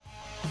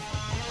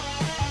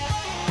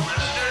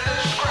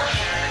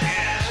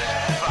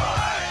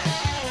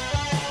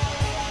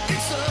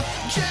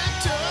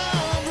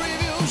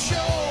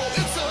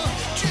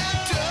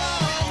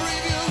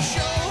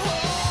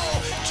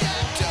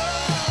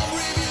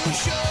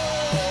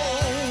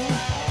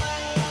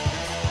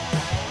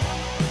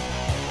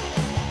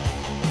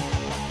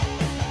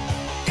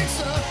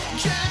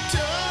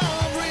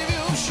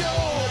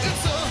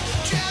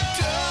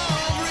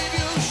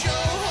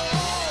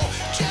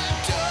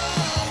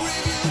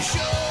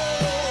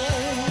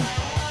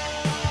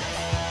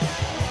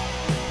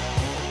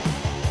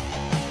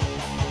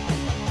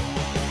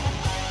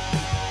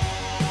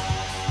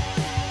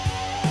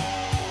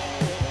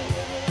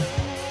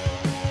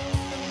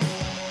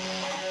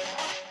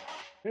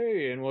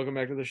and welcome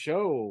back to the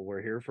show.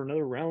 We're here for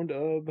another round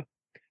of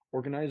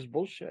organized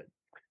bullshit.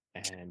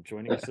 And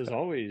joining us as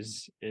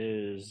always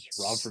is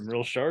Robb from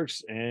Real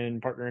Sharks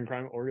and partner in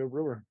crime, Oreo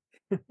Brewer.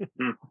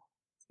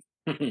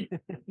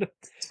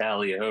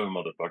 Tally ho,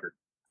 motherfucker.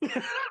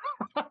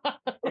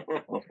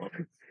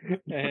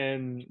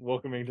 And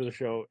welcoming to the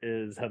show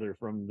is Heather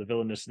from the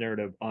Villainess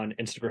Narrative on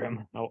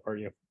Instagram. How are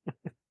you?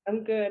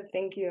 I'm good,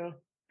 thank you.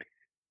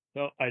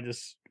 So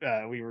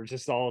we were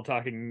just all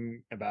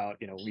talking about,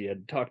 we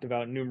had talked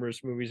about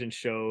numerous movies and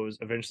shows.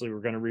 Eventually we're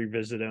going to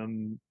revisit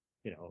them.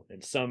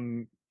 In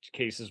some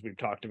cases we've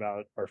talked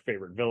about our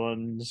favorite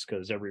villains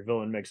because every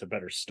villain makes a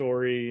better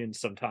story. And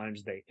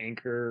sometimes they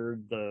anchor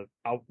the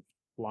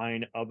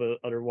outline of a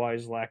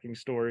otherwise lacking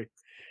story.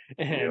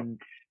 And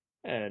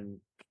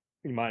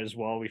we might as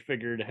well, we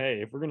figured,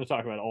 hey, if we're going to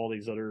talk about all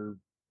these other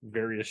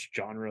various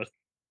genre,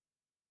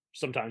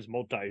 sometimes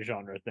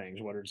multi-genre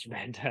things, whether it's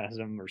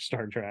Phantasm or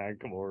Star Trek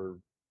or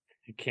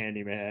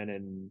Candyman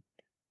and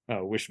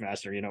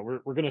Wishmaster,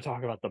 we're going to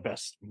talk about the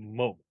best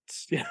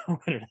moments,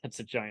 whether that's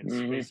a giant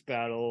space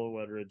battle,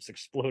 whether it's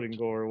exploding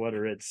gore,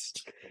 whether it's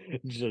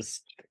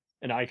just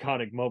an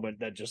iconic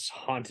moment that just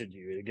haunted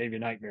you. It gave you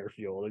nightmare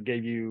fuel. It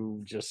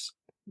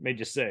made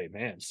you say,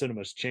 man,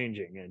 cinema's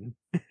changing.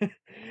 And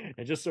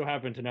it just so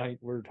happened tonight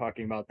we're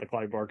talking about the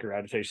Clive Barker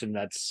adaptation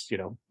that's,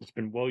 it's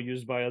been well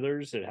used by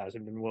others. It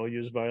hasn't been well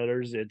used by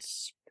others.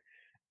 It's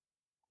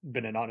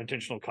been an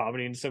unintentional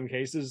comedy in some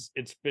cases.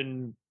 It's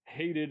been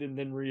hated and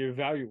then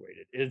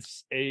reevaluated.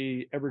 It's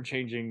a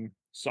ever-changing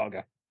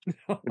saga.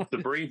 It's the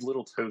brave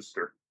little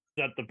toaster.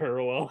 Is that the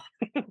parallel?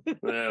 Yeah,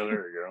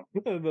 there you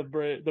go. the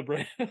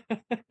brave.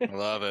 I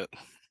love it.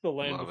 The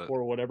land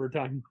before whatever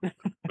time.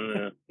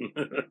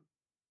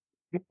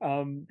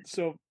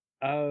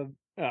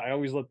 I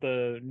always let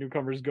the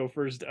newcomers go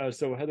first.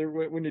 So Heather,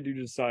 when did you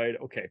decide,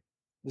 okay,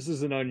 this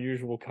is an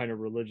unusual kind of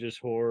religious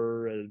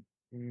horror,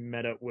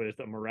 met up with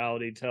a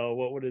morality tale?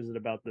 What is it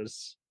about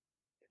this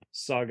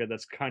saga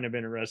that's kind of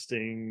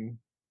interesting,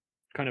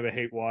 kind of a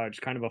hate watch,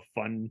 kind of a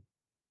fun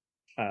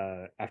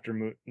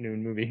afternoon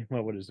movie?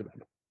 What is it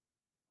about?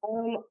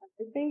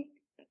 I think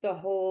the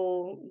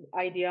whole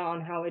idea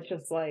on how it's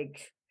just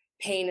like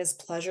pain is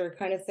pleasure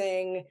kind of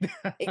thing.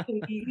 It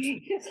can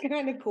be it's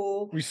kind of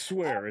cool. We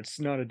swear it's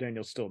not a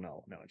Daniel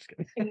Stillwell. No, it's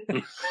kidding.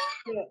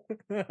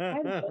 I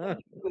love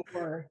the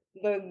gore.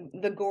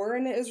 The gore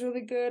in it is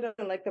really good,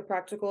 and like the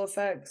practical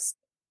effects.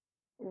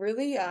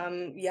 Really,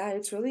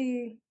 it's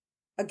really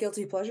a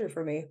guilty pleasure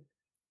for me.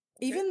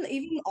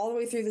 Even all the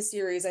way through the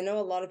series, I know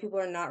a lot of people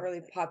are not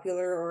really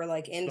popular or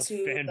like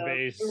into the fan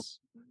base.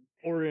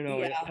 Or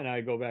and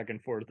I go back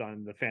and forth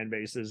on the fan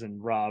bases,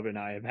 and Robb and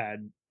I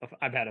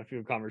I've had a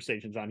few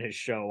conversations on his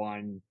show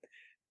on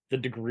the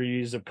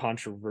degrees of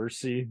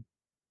controversy.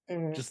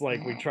 Just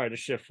like we try to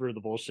shift through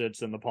the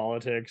bullshits and the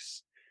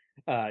politics.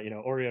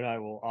 Oreo and I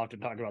will often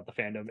talk about the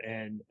fandom,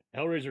 and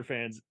Hellraiser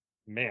fans,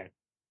 man,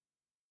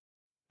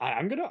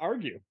 I'm gonna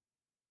argue.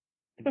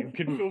 You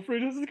can feel free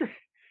to disagree.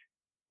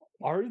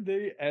 Are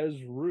they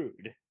as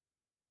rude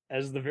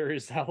as the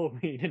various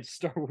Halloween and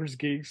Star Wars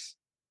geeks?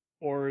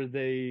 Or are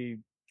they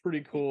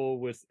pretty cool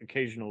with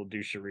occasional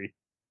douchery?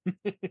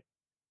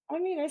 I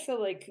mean, I feel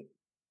like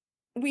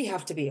we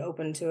have to be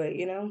open to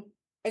it,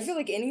 I feel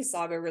like any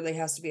saga really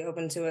has to be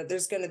open to it.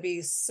 There's going to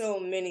be so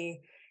many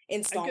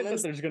installments. I get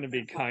that there's going to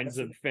be kinds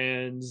of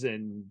fans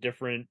and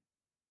differences,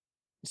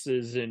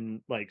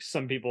 and like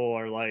some people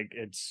are like,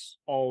 it's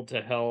all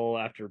to hell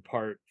after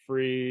part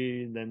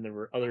 3. And then there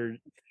were other,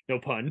 no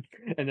pun,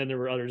 and then there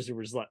were others who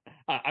was like,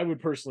 I would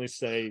personally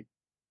say,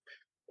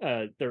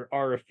 there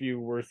are a few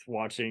worth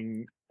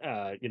watching,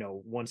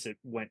 once it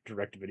went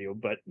direct to video,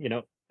 but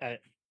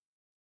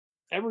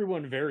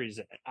everyone varies.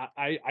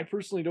 I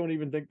personally don't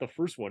even think the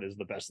first one is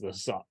the best of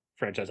the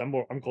franchise.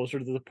 I'm closer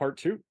to the part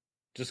 2,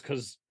 just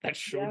because that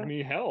showed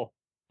me hell.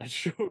 That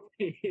showed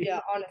me.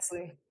 Yeah,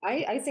 honestly,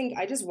 I think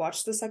I just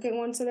watched the second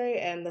one today,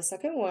 and the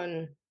second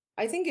one,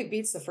 I think it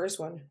beats the first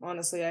one.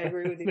 Honestly, I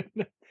agree with you.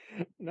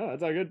 No,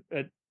 it's all good.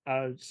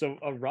 So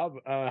Robb,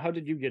 how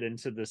did you get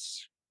into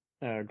this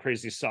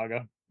crazy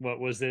saga? What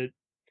was it?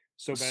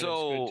 So bad it's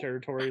good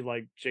territory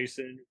like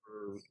Jason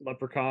or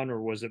Leprechaun,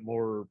 or was it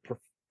more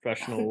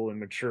professional and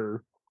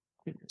mature?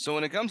 So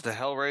when it comes to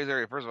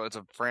Hellraiser, first of all, it's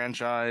a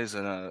franchise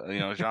and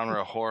a genre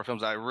of horror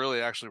films I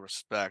really actually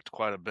respect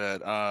quite a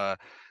bit.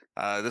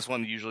 This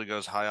one usually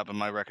goes high up in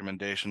my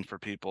recommendation for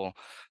people.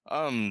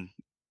 I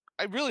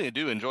really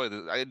do enjoy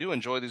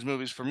these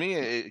movies. For me,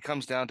 it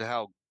comes down to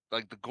how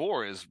like the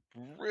gore is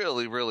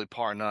really, really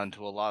par none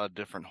to a lot of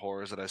different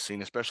horrors that I've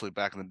seen, especially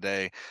back in the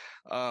day.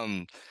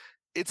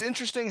 It's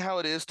interesting how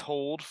it is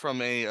told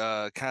from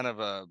a kind of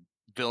a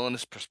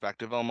villainous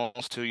perspective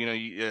almost too,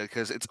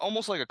 because it's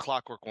almost like a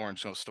Clockwork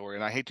Orange story.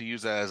 And I hate to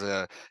use that as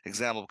a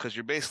example because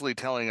you're basically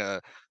telling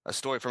a a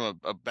story from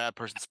a bad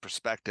person's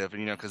perspective,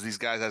 and because these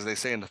guys, as they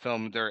say in the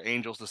film, they're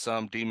angels to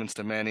some, demons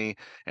to many,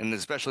 and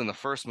especially in the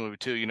first movie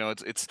too.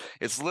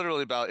 It's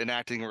literally about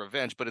enacting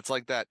revenge, but it's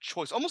like that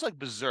choice, almost like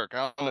Berserk.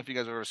 I don't know if you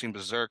guys have ever seen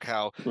Berserk.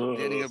 How the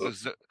ending of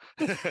Berserk,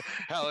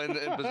 how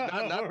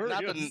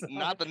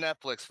not the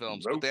Netflix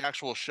films, but Nope. the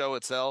actual show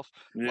itself,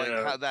 like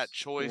Yeah. how that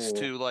choice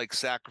to like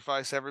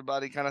sacrifice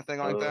everybody, kind of thing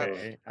like that.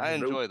 Okay, I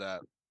nope. enjoy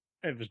that.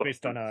 It was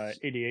based on a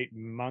 '88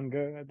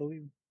 manga, I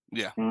believe.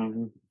 Yeah.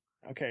 Mhm.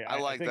 Okay, I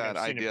like think that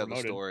I've seen it idea of the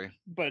promoted. story.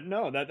 But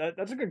no,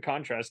 that's a good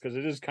contrast because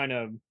it is kind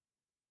of,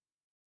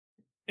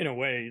 in a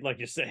way, like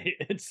you say,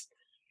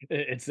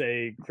 it's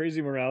a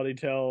crazy morality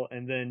tale,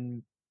 and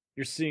then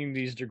you're seeing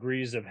these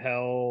degrees of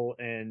hell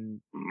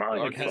and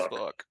Dark as Fuck.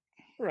 fuck.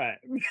 right.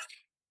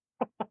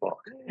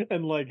 Fuck.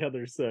 And like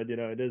Heather said,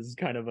 it is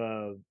kind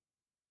of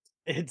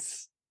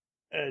it's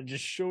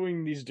just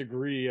showing these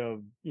degree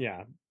of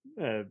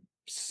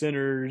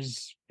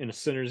sinners in a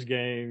sinner's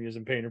game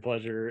using pain or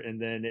pleasure, and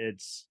then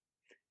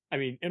I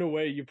mean, in a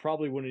way, you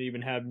probably wouldn't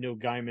even have Neil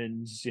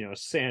Gaiman's,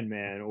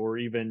 Sandman or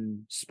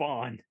even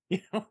Spawn,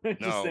 just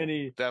No,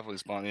 any definitely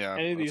Spawn. Yeah,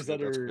 of these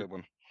that's a other, good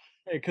one.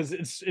 because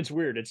it's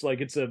weird. It's like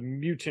it's a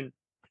mutant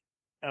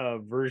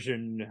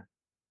version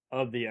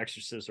of the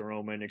Exorcist or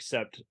Omen,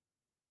 except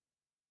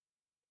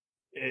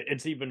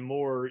it's even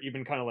more,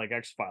 even kind of like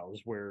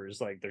X-Files, where it's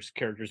like there's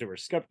characters who are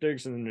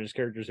skeptics and then there's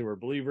characters who are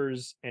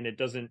believers, and it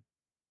doesn't.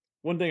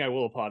 One thing I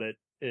will applaud it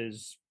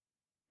is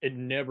it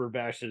never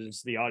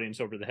bashes the audience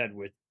over the head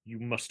with "you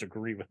must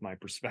agree with my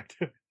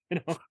perspective."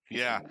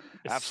 Yeah,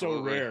 It's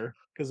absolutely. so rare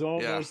because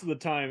most of the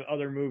time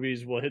other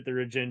movies will hit their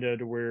agenda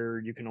to where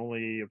you can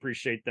only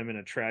appreciate them in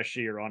a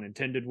trashy or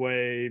unintended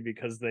way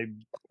because they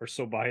are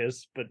so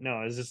biased. But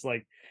no, it's just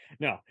like,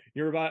 no,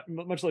 you're about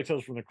much like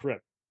Tales from the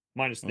Crypt,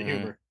 minus the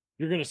humor.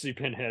 You're gonna see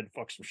Pinhead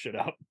fuck some shit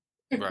up.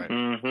 Right.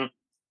 Mhm.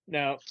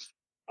 Now,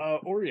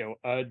 Oreo,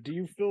 do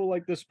you feel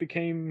like this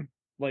became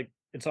like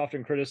it's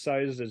often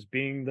criticized as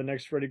being the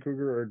next Freddy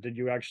Krueger, or did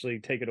you actually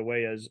take it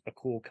away as a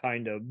cool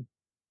kind of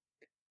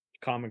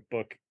comic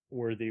book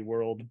worthy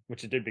world,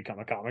 which it did become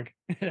a comic?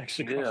 It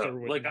actually crossed Yeah, over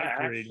with like, I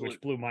Nightbreed, actually-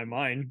 which blew my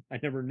mind. I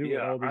never knew it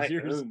Yeah, all these I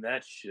years. own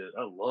that shit.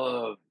 I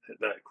love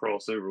that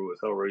crossover with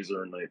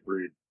Hellraiser and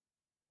Nightbreed.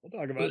 We'll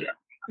talk about it.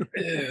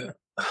 Yeah.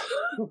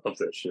 Love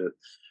that shit.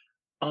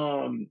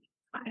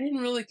 I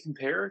didn't really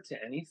compare it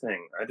to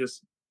anything. I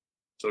just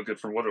took it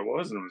for what it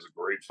was, and it was a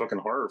great fucking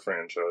horror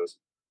franchise.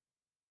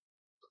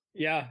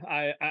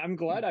 Yeah, I'm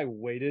glad I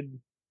waited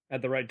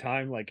at the right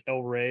time. Like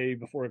El Rey,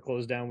 before it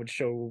closed down, would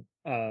show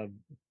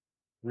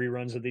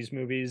reruns of these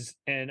movies,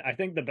 and I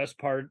think the best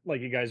part,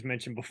 like you guys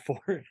mentioned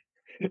before,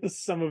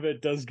 some of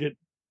it does get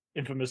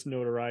infamous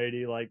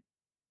notoriety, like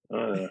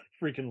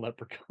freaking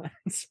leprechaun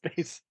in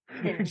space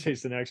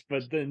Jason X,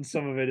 but then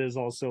some of it is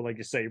also, like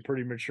you say,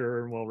 pretty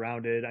mature and well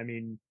rounded. I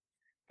mean,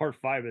 part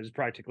 5 is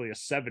practically a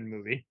 7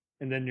 movie,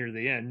 and then near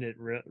the end it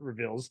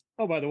reveals,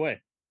 oh, by the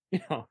way,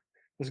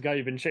 this guy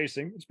you've been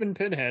chasing, it's been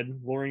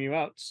Pinhead luring you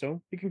out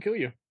so he can kill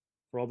you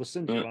for all the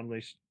sins you've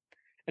unleashed.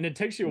 And it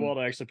takes you a while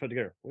to actually put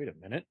together, wait a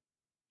minute,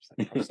 is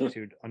that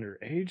prostitute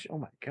underage? Oh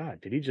my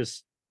god, did he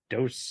just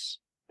dose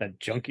that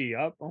junkie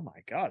up? Oh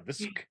my god,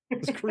 this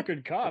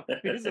crooked cop,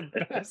 he's a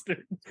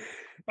bastard.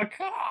 A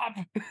cop.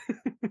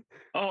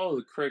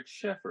 Oh, Craig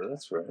Sheffer,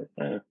 that's right.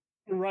 Yeah.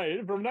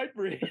 Right, from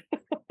Nightbreed.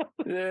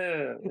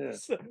 Yeah.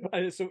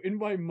 So in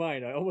my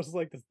mind, I almost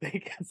like to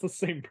think it's the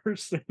same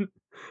person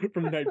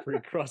from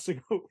Nightbreed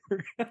crossing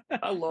over.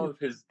 I love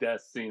his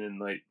death scene in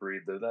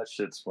Nightbreed, though. That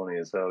shit's funny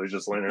as hell. He's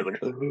just laying there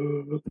like,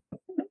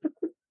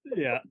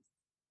 Yeah.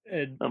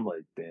 And I'm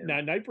like, damn.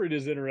 now Nightbreed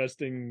is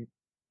interesting,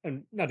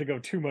 and not to go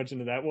too much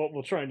into that.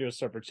 We'll try and do a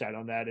separate chat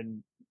on that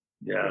and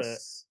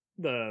Yes.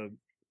 the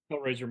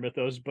Hellraiser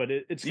mythos, but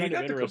it's kind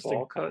of interesting. The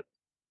Cabal cut?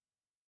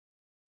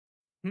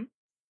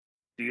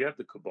 Do you have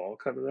the Cabal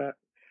cut of that?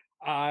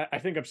 I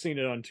think I've seen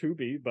it on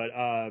Tubi, but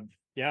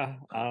yeah,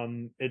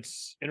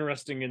 it's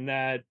interesting in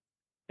that,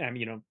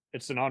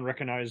 it's an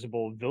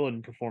unrecognizable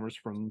villain performance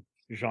from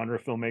genre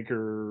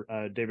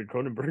filmmaker David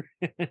Cronenberg.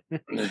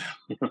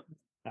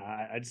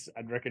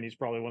 I'd reckon he's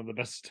probably one of the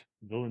best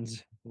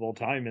villains of all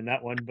time in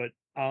that one. But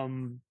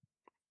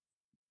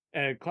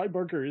Clive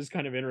Barker is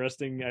kind of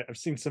interesting. I've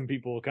seen some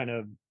people kind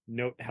of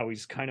note how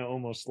he's kind of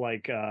almost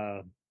like,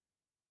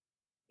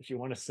 if you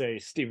want to say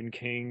Stephen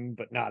King,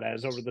 but not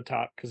as over the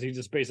top, because he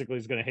just basically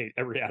is going to hate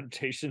every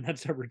adaptation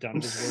that's ever done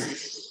of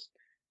his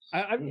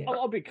work.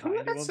 I'll be kind to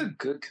him. That's a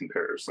good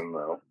comparison,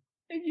 though.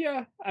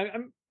 Yeah,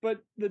 but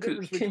the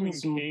difference between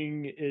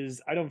King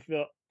is I don't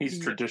feel he's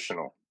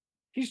traditional.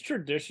 He's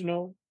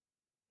traditional,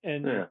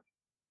 and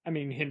I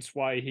mean, hence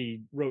why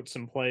he wrote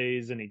some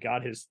plays and he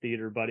got his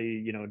theater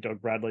buddy,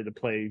 Doug Bradley, to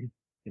play,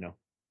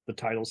 the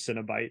title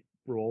Cenobite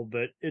role.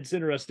 But it's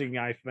interesting,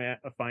 I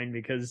find,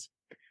 because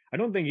I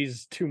don't think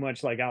he's too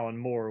much like Alan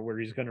Moore, where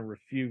he's going to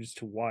refuse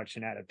to watch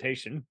an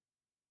adaptation.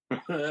 I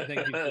think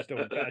he's just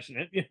over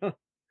passionate,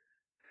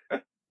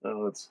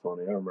 Oh, that's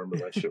funny. I remember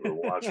that shit with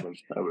Watchmen.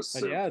 That was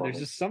But so yeah, funny. there's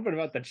just something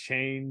about the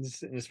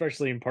chains, and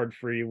especially in part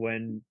 3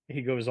 when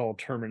he goes all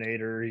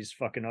Terminator, he's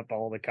fucking up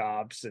all the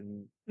cops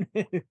and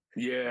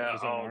Yeah,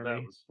 his own oh, that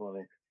army. was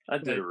funny. I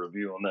did But a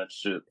review on that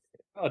shit.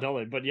 oh,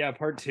 totally. But yeah,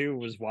 part 2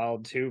 was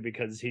wild too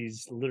because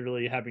he's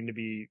literally having to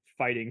be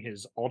fighting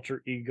his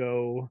alter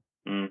ego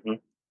Hmm.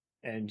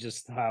 and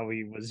just how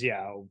he was,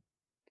 yeah,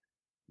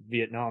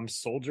 Vietnam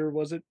soldier,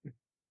 was it? If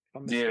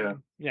I'm Yeah,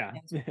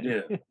 mistaken.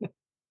 Yeah. yeah.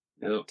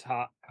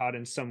 Yep. Caught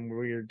in some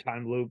weird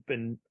time loop,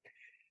 and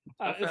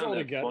I it's found all that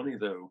together. funny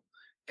though,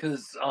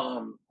 because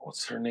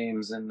what's her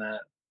name's in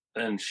that,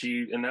 and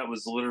that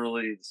was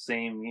literally the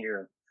same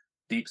year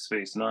Deep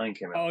Space Nine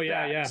came out. Oh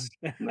yeah, Dax.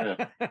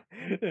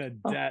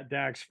 yeah.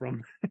 Dax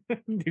from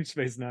Deep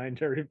Space Nine.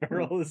 Terry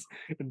Farrell is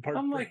in part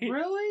I'm like, 3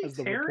 really? as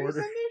the Terry's reporter.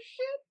 in this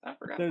shit? I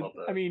forgot about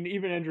that. I mean,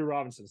 even Andrew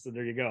Robinson. So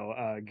there you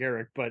go,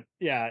 Garrick. But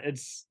yeah,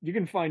 you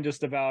can find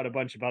just about a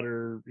bunch of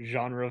other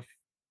genre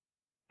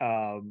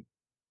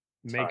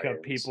makeup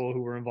Tie-ins. people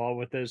who were involved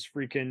with this.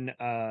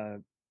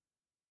 Freaking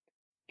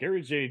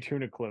Gary J.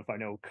 Tunicliffe, I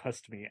know,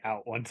 cussed me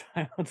out one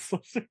time on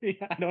social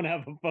media. I don't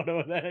have a photo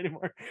of that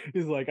anymore.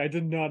 He's like, I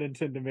did not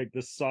intend to make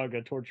this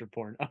saga torture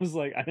porn. I was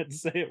like, I didn't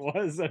say it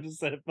was. I just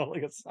said it felt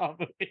like a Saw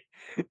movie.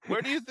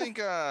 Where do you think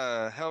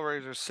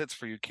Hellraiser sits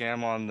for you,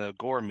 Cam, on the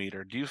gore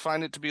meter? Do you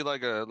find it to be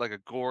like a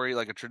gory,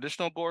 like a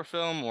traditional gore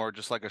film, or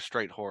just like a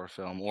straight horror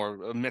film,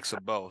 or a mix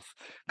of both?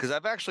 Because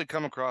I've actually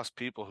come across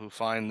people who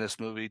find this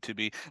movie to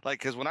be like,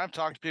 because when I've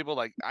talked to people,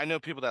 like I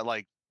know people that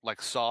like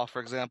Saw,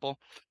 for example,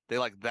 they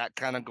like that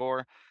kind of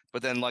gore,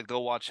 but then like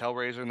they'll watch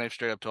Hellraiser and they've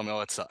straight up told me, "Oh,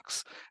 it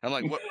sucks." I'm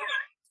like, "What?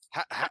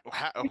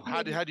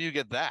 How do you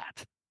get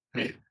that?"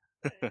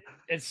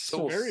 It's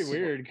So very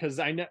weird because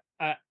I know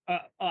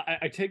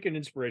I take an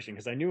inspiration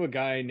because I knew a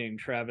guy named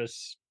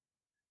Travis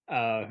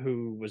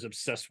who was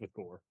obsessed with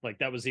gore. Like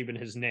that was even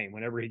his name.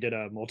 Whenever he did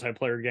a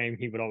multiplayer game,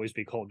 he would always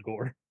be called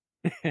Gore.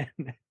 And,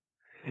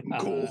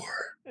 Gore.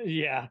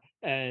 yeah,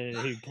 and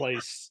he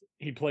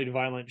played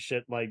violent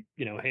shit like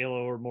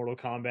Halo or Mortal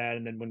Kombat,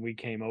 and then when we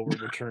came over,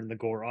 would turn the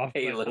gore off.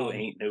 Halo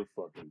ain't no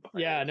fucking.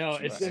 Yeah, no,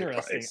 it's Jesus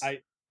interesting.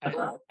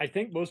 Christ. I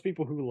think most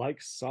people who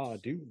like Saw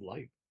do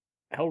like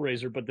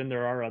Hellraiser, but then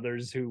there are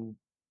others who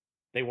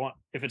they want,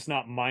 if it's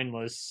not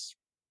mindless.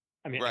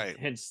 I mean, Right.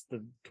 hence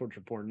the torture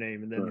porn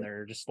name, and then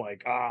they're just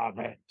like, ah,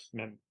 man,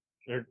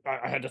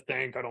 I had to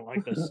think, I don't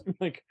like this.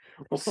 Like,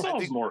 Well,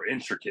 Saw's more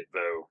intricate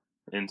though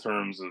in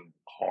terms of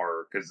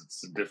horror because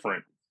it's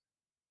different.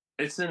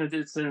 It's in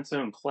its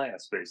own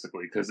class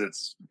basically because it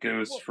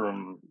goes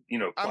from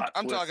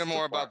I'm talking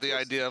more about the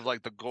idea of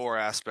like the gore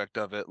aspect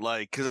of it,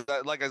 like because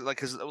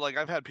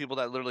I've had people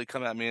that literally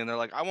come at me and they're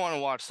like, I want to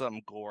watch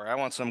something gore. I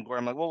want some gore.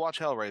 I'm like, well, watch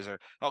Hellraiser.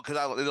 Oh,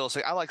 because they'll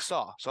say I like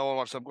Saw, so I want to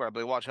watch some gore. But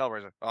they watch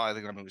Hellraiser. Oh, I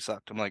think that movie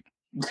sucked. I'm like,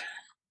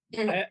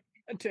 to where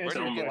answer do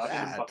your you get watch question,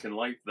 your that? fucking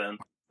life then.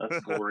 That's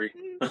gory.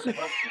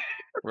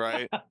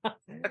 Right?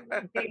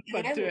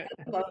 but I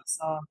love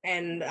Saw,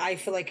 and I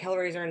feel like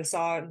Hellraiser and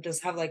Saw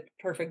just have like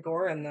perfect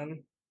gore in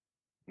them.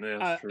 Yeah,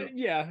 that's true.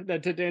 yeah,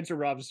 to answer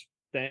Rob's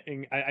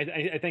thing,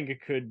 I think it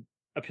could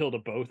appeal to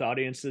both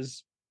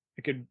audiences.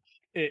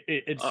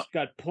 It's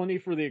got plenty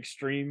for the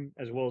extreme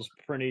as well as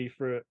plenty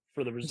for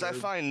the Because I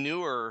reserve. find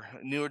newer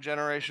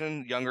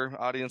generation, younger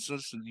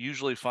audiences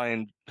usually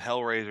find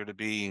Hellraiser to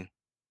be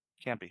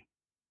campy.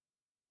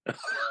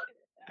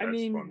 I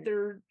mean, funny.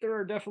 there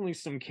are definitely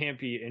some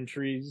campy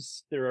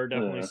entries. There are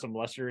definitely some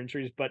lesser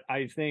entries, but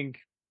I think,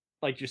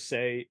 like you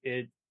say,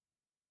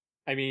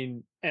 I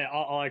mean, and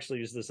I'll actually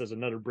use this as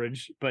another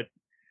bridge, but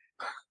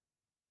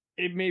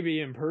it may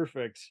be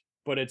imperfect,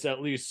 but it's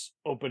at least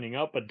opening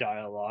up a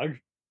dialogue.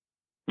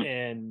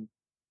 And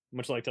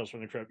much like Tales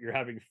from the Crypt, you're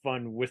having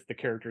fun with the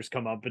characters'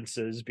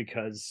 comeuppances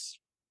because,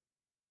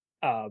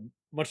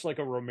 much like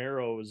a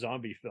Romero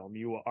zombie film,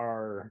 you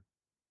are,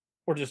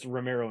 or just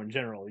Romero in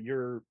general,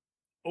 you're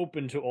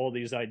open to all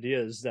these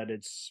ideas that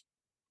it's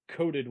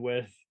coated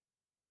with,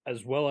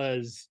 as well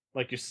as,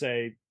 like you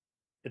say,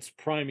 it's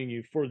priming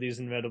you for these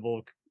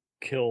inevitable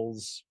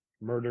kills,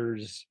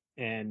 murders,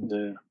 and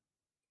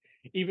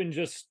even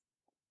just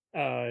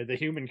the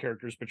human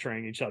characters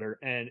betraying each other.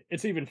 And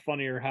it's even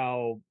funnier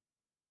how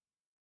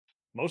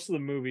most of the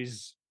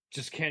movies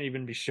just can't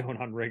even be shown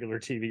on regular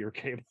TV or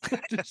cable.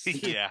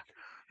 Yeah.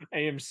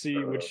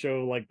 AMC would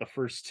show like the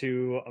first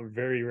two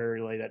very,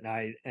 very late at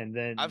night, and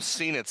then I've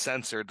seen it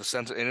censored.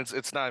 And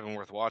it's not even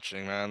worth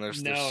watching, man.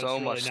 There's so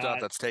really much stuff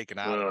that's taken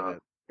out of it.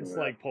 It's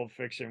like Pulp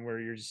Fiction, where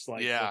you're just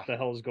like, Yeah. what the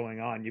hell is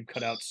going on? You've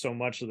cut out so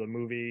much of the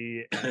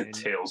movie. And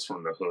Tales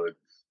from the Hood.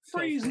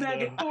 Freeze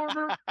maggot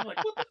farmer. I'm like,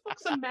 what the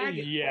fuck's a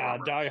maggot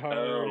farmer? Die Hard,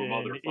 and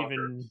motherfucker.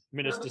 even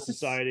Menace to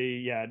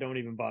Society. Yeah, don't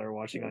even bother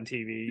watching on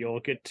TV. You'll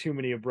get too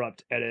many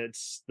abrupt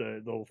edits.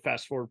 They'll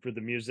fast forward for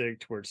the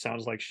music to where it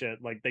sounds like shit.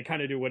 Like they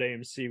kind of do what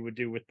AMC would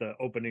do with the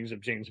openings of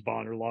James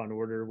Bond or Law and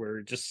Order, where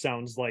it just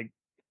sounds like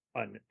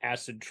an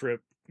acid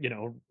trip,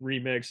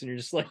 remix, and you're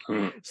just like,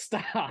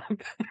 stop.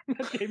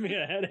 That gave me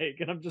a headache,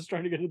 and I'm just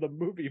trying to get into the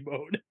movie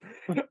mode.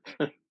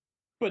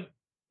 But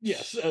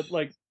yes,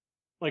 like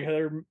like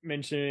Heather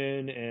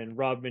mentioned and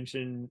Rob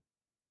mentioned,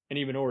 and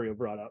even Oreo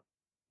brought up,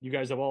 you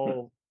guys have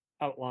all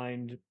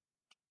outlined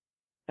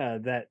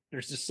that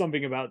there's just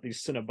something about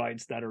these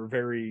Cenobites that are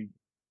very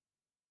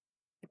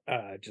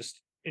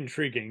just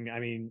intriguing. I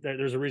mean,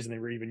 there's a reason they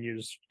were even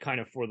used kind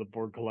of for the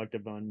Borg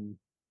Collective on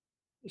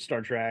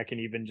Star Trek,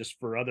 and even just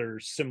for other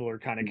similar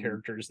kind of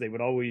characters. They would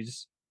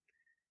always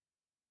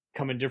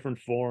come in different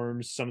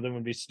forms. Some of them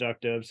would be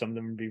seductive, some of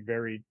them would be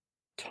very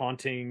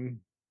taunting.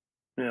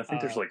 Yeah, I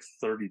think there's like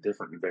 30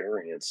 different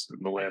variants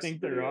in the last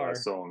video I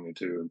saw on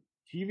YouTube.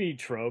 TV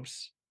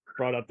tropes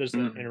brought up this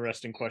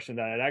interesting question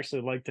that I'd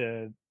actually like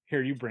to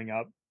hear you bring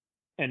up.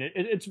 And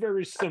it's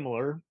very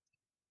similar.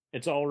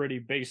 It's already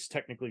based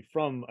technically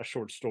from a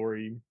short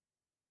story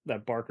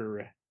that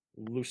Barker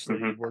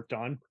loosely worked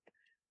on.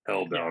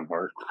 Hellbound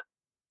Heart.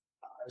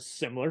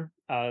 Similar.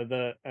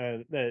 The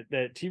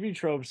TV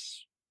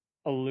tropes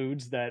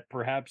alludes that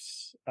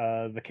perhaps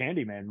the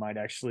Candyman might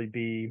actually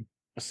be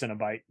a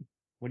Cenobite.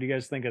 What do you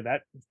guys think of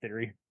that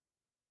theory?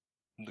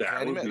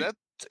 That's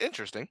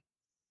interesting.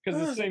 Because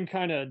the same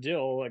kind of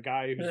deal, a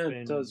guy who's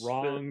been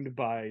wronged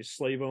by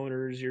slave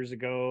owners years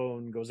ago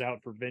and goes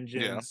out for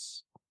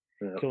vengeance,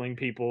 killing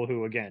people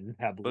who, again,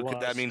 have lust. Could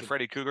that mean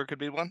Freddy Krueger could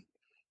be one?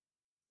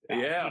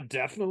 Yeah.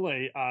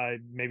 Definitely.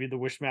 Maybe the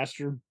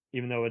Wishmaster,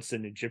 even though it's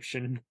an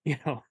Egyptian,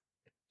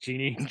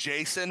 genie.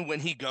 Jason, when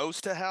he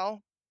goes to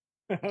hell?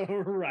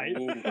 Right.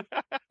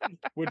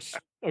 Which,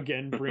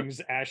 again,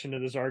 brings Ash into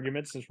this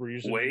argument since we're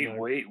using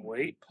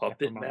Wait.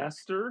 Puppet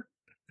Master?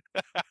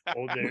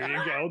 Oh, there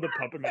you go. The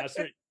Puppet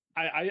Master.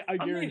 I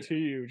guarantee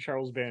you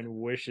Charles Band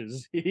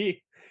wishes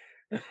he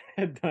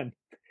had done.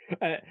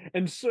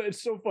 And so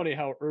it's so funny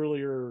how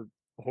earlier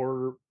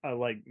horror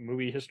like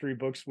movie history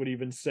books would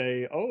even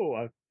say,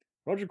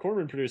 Roger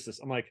Corman produced this.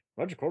 I'm like,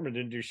 Roger Corman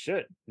didn't do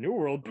shit. New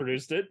World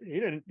produced it.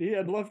 He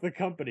had left the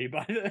company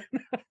by then.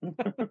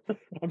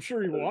 I'm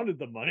sure he wanted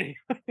the money.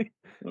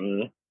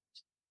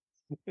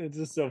 It's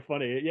just so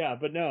funny. Yeah,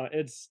 but no,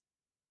 it's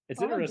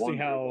interesting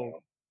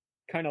how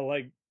kind of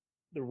like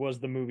there was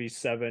the movie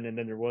Seven, and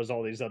then there was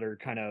all these other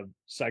kind of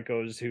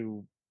psychos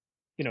who,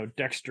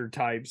 Dexter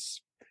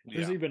types.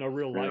 There's even a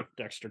real life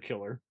Dexter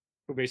killer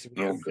who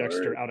basically took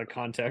Dexter out of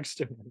context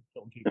and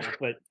killed people.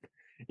 But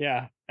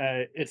yeah,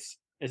 it's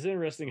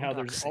interesting how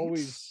there's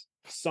always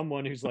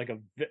someone who's like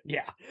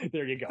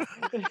there you go.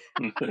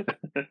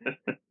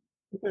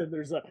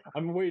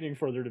 I'm waiting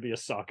for there to be a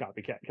Saw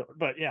copycat killer,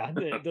 but yeah,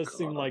 it does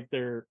seem like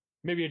they're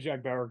maybe a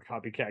Jack Bauer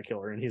copycat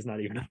killer, and he's not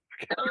even a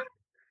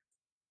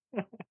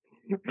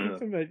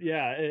but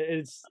yeah,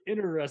 it's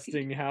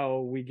interesting how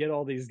we get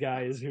all these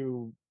guys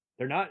who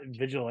they're not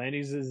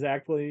vigilantes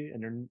exactly,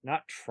 and they're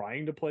not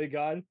trying to play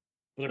God,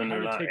 but they're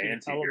kind of taking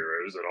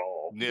anti-heroes at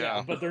all.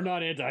 Yeah, but they're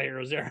not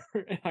anti-heroes either.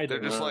 They're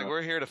just like,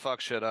 we're here to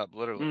fuck shit up,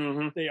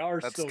 literally. They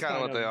are. That's kind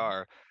of what they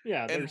are.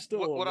 Yeah, and they're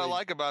still. What I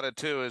like about it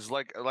too is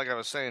like I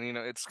was saying,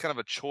 it's kind of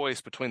a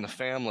choice between the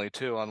family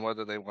too on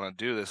whether they want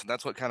to do this, and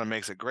that's what kind of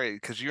makes it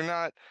great because you're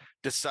not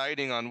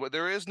deciding on what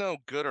there is no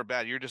good or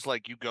bad. You're just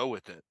like you go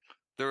with it.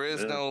 There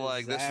is no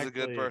like this is a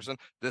good person,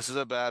 this is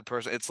a bad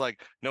person. It's like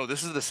no,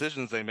 this is the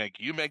decisions they make.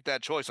 You make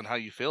that choice on how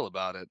you feel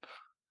about it.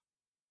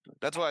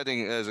 That's what I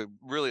think is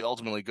really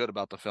ultimately good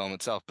about the film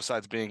itself,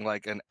 besides being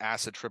like an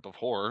acid trip of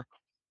horror.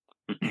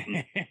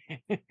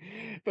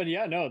 But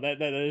yeah, no, that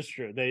is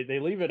true. They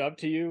leave it up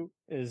to you.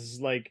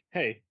 Is like,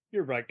 hey,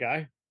 you're a bright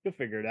guy. You'll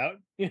figure it out.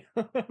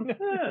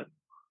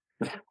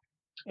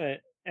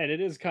 And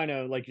it is kind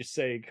of like you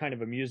say, kind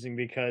of amusing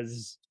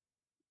because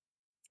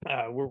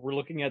we're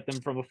looking at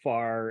them from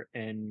afar,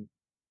 and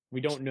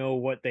we don't know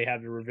what they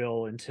have to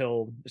reveal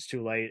until it's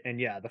too late. And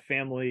yeah, the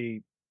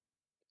family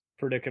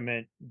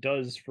predicament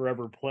does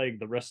forever plague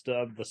the rest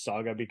of the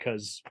saga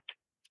because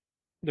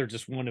they're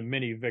just one of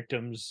many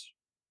victims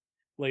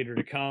later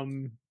to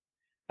come.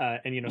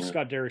 And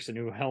Scott Derrickson,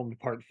 who helmed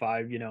part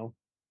 5,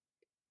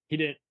 he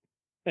didn't.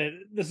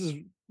 This is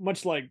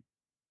much like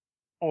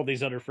all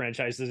these other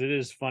franchises. It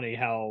is funny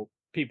how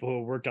people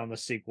who worked on the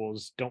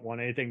sequels don't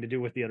want anything to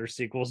do with the other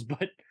sequels,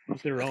 but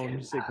their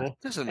own sequel.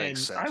 Doesn't make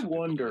sense. I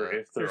wonder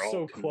if they're all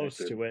so connected. close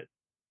to it.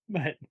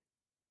 But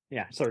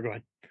yeah, sorry, go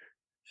ahead.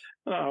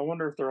 I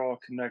wonder if they're all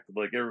connected.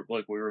 Like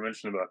we were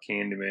mentioning about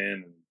Candyman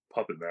and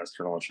Puppet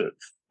Master and all that shit.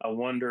 I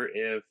wonder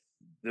if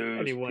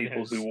those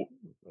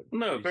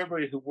if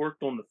everybody who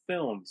worked on the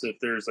films, if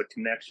there's a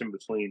connection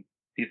between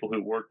people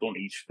who worked on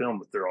each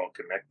film, if they're all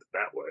connected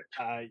that way.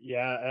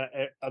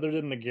 Other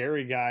than the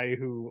Gary guy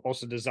who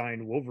also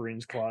designed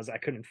Wolverine's claws, I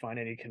couldn't find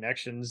any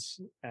connections.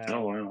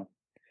 Oh wow.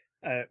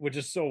 Which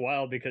is so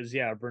wild because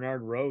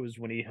Bernard Rose,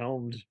 when he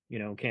helmed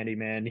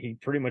Candyman, he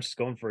pretty much is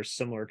going for a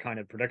similar kind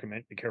of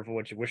predicament. Be careful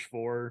what you wish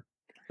for.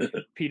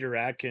 Peter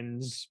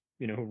Atkins,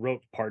 who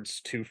wrote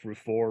parts 2 through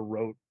 4,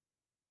 wrote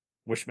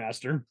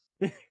Wishmaster,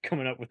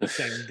 coming up with the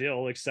same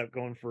deal except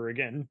going for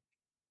again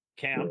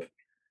camp.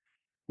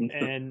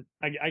 And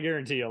I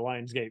guarantee you,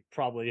 Lionsgate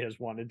probably has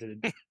wanted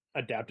to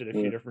adapt it a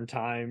few different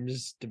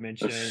times.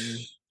 Dimension.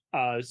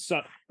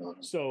 So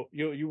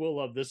you will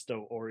love this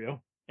though, Oreo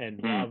and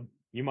Rob.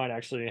 You might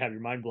actually have your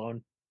mind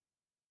blown.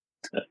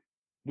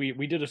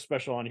 we did a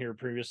special on here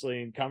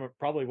previously, and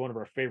probably one of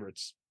our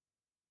favorites.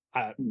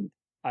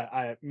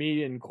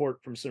 Me and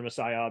Court from Cinema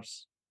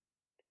Psyops,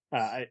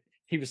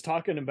 he was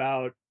talking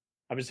about,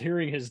 I was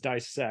hearing his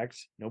dissect,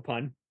 no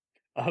pun,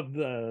 of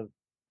the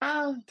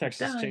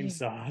Texas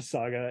Chainsaw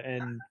Saga,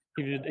 and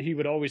he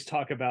would always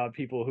talk about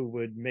people who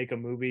would make a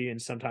movie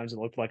and sometimes it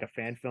looked like a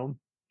fan film.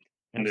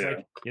 And I was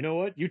like, you know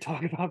what? You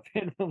talk about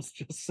fan films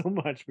just so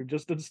much. We've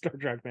just done Star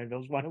Trek fan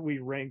films. Why don't we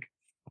rank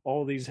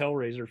all these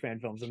Hellraiser fan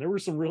films? And there were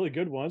some really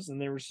good ones,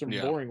 and there were some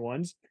boring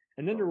ones.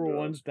 And then there were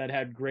ones that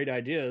had great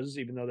ideas,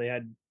 even though they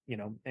had,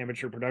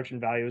 amateur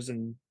production values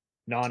and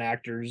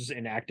non-actors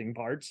in acting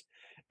parts.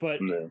 But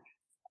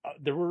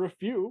there were a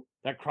few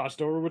that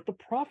crossed over with the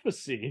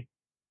Prophecy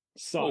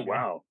saga. Oh,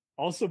 wow.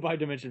 Also by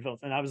Dimension Films.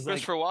 And I was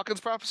Christopher Walken's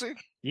Prophecy?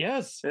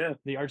 Yes. Yeah.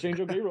 The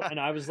Archangel Gabriel. And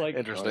I was like,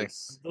 interesting.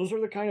 Those are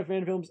the kind of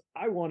fan films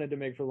I wanted to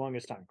make for the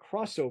longest time.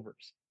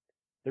 Crossovers.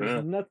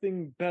 There's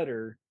nothing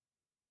better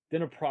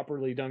than a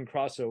properly done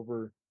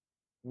crossover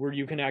where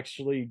you can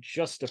actually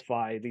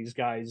justify these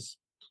guys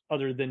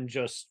other than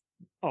just,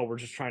 we're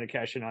just trying to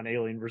cash in on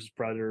Alien versus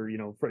Predator,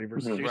 Freddy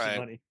versus Jason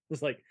Bunny.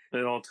 It's like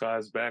it all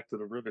ties back to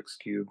the Rubik's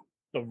Cube.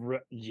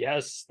 The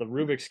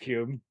Rubik's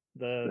Cube.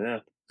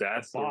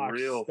 That's the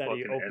real that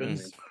fucking enemy.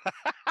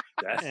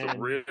 That's the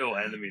real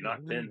enemy,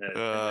 not Pinhead.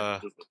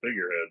 Pinhead's just the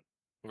figurehead.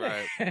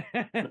 Right.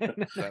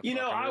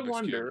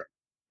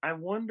 I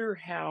wonder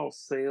how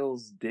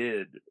sales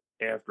did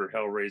after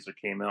Hellraiser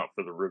came out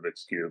for the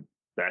Rubik's Cube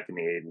back in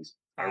the 80s.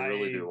 I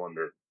really do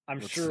wonder.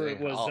 Let's sure see. It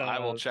was. I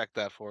will check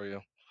that for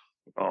you.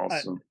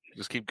 Awesome.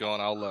 Just keep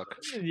going. I'll look.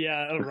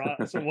 Yeah.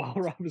 So while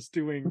Rob is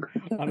doing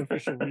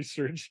unofficial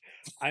research,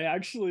 I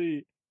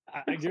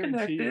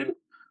guarantee you.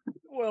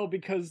 Well,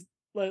 because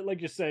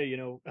like you say,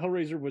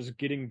 Hellraiser was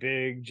getting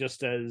big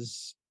just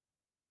as,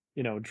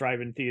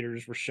 drive-in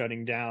theaters were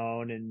shutting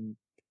down. And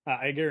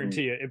I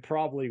guarantee you, it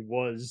probably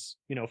was,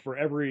 for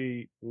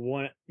every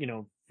one,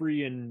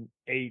 3 and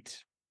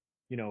 8,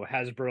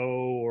 Hasbro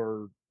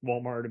or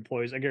Walmart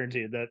employees, I guarantee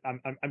you that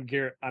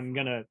I'm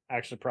going to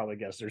actually probably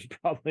guess there's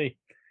probably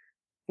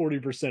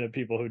 40% of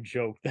people who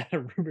joke that a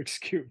Rubik's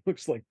Cube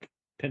looks like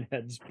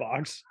Pinhead's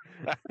box.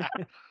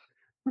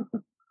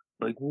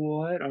 Like,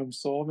 what? I'm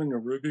solving a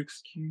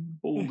Rubik's Cube?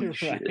 Holy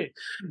shit.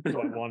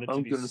 So I want it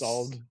to be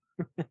solved.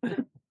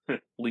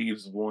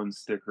 Leaves one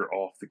sticker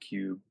off the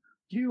cube.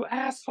 You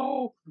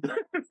asshole!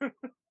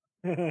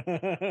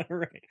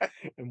 Right.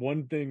 And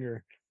one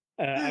finger.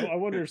 I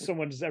wonder if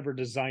someone's ever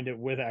designed it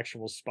with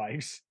actual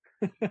spikes.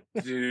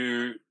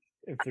 Dude.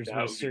 If there's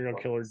no serial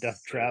killer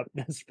death trap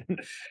that's been...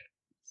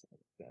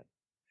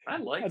 I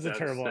like that's that.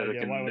 That's a terrible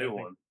idea. Why would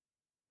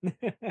I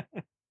think?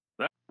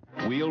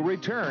 We'll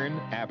return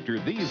after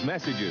these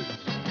messages.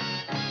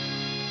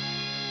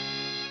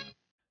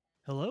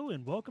 Hello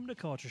and welcome to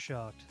Culture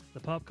Shocked, the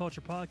pop culture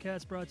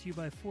podcast brought to you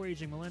by 4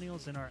 aging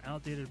millennials and our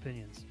outdated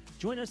opinions.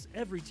 Join us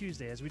every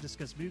Tuesday as we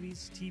discuss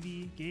movies,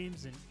 TV,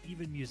 games, and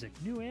even music,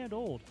 new and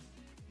old.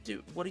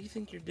 Dude, what do you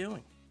think you're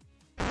doing?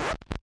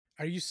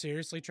 Are you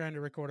seriously trying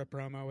to record a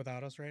promo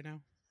without us right now?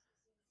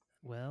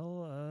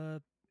 Well,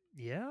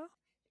 yeah.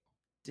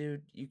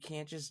 Dude, you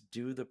can't just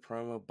do the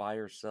promo by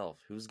yourself.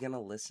 Who's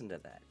gonna listen to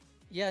that?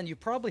 Yeah, and you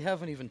probably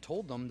haven't even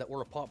told them that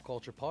we're a pop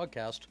culture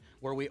podcast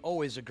where we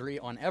always agree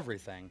on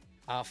everything.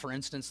 For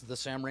instance, the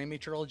Sam Raimi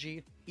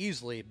trilogy,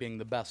 easily being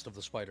the best of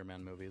the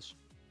Spider-Man movies.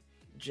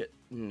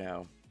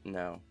 No.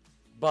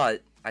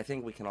 But I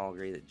think we can all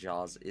agree that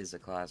Jaws is a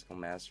classical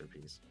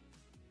masterpiece.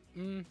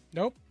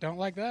 Nope, don't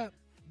like that.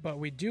 But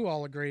we do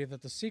all agree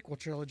that the sequel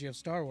trilogy of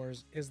Star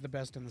Wars is the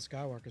best in the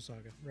Skywalker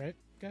saga, right,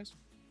 guys?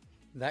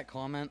 That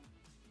comment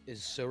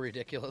is so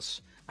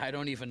ridiculous. I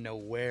don't even know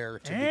where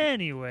to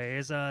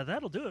Anyways,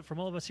 that'll do it from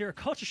all of us here at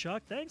Culture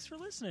Shock. Thanks for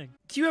listening.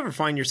 Do you ever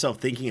find yourself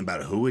thinking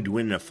about who would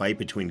win in a fight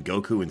between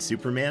Goku and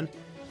Superman?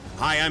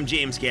 Hi, I'm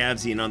James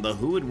Gavsey, and on the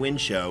Who Would Win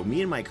show,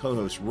 me and my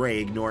co-host Ray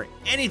ignore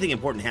anything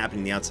important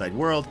happening in the outside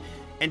world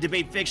and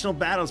debate fictional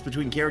battles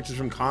between characters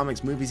from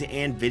comics, movies,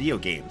 and video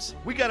games.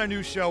 We got a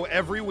new show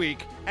every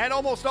week, and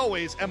almost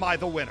always am I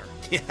the winner.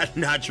 Yeah,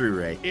 not true,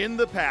 Ray. In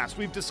the past,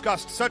 we've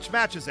discussed such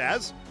matches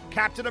as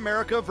Captain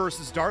America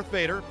versus Darth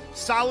Vader,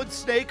 Solid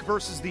Snake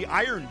versus the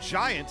Iron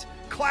Giant,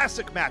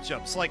 classic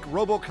matchups like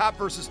RoboCop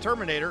versus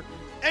Terminator,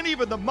 and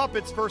even the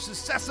Muppets versus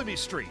Sesame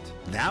Street.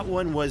 That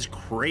one was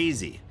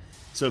crazy.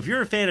 So if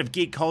you're a fan of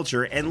geek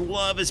culture and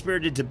love a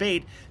spirited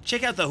debate,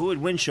 check out the Who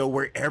Would Win show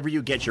wherever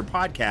you get your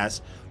podcasts,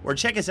 or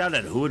check us out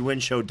at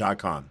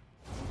whowouldwinshow.com.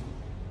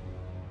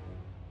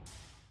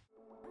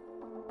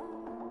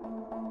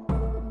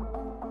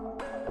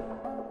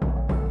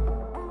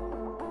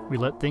 We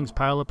let things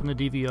pile up in the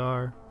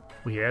DVR,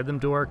 we add them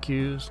to our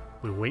queues,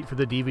 we wait for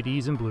the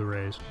DVDs and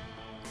Blu-rays.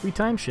 We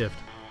time shift.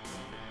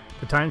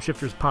 The Time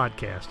Shifters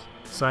Podcast.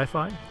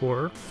 Sci-fi,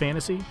 horror,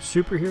 fantasy,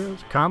 superheroes,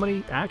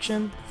 comedy,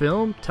 action,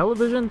 film,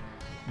 television,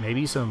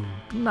 maybe some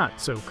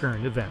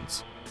not-so-current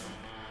events.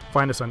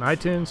 Find us on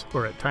iTunes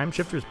or at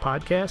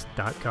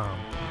timeshifterspodcast.com.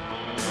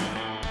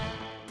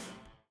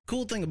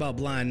 Cool thing about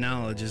Blind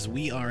Knowledge is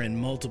we are in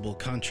multiple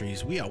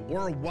countries. We are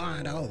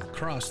worldwide all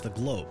across the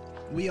globe.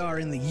 We are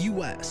in the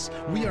US.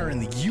 We are in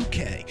the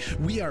UK.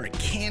 We are in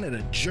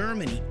Canada,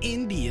 Germany,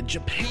 India,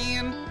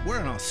 Japan. We're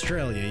in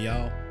Australia,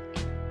 y'all.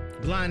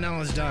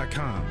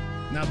 BlindKnowledge.com.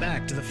 Now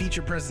back to the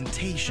feature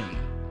presentation.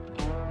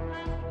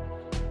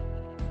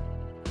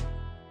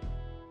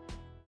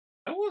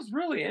 That was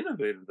really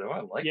innovative, though.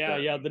 I like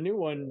that. Yeah, the new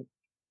one,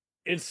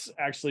 it's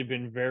actually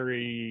been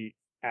very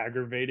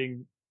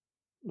aggravating.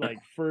 Like,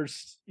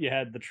 first you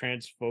had the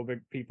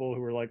transphobic people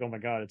who were like, oh my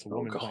god, it's a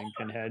woman playing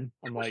Pinhead.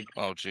 I'm like,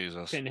 oh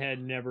Jesus, Pinhead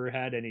never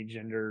had any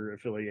gender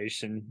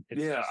affiliation.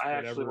 It's I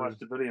actually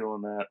watched a video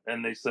on that,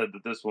 and they said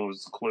that this one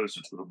was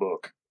closer to the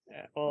book.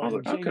 Yeah, well,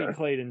 like, Jamie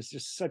Clayton's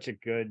just such a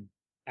good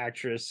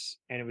actress,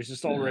 and it was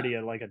just already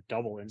a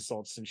double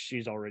insult, since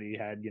she's already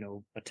had,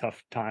 a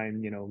tough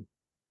time,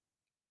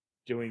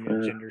 doing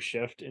a gender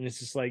shift. And it's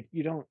just like,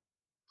 no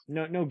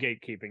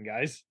gatekeeping,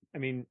 guys. I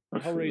mean,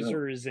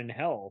 Hellraiser is in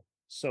hell.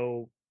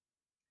 So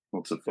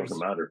what's it fucking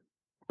matter?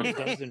 It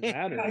doesn't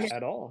matter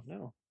at all.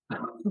 No.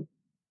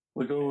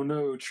 Like, oh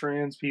no,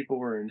 trans people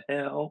are in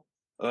hell.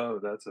 Oh,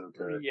 that's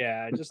okay.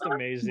 Yeah, just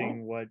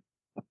amazing what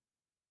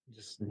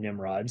just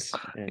Nimrods.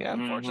 And, yeah,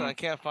 unfortunately, I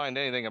can't find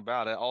anything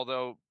about it.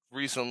 Although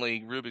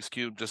recently, Rubik's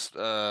Cube just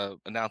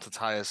announced its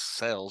highest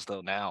sales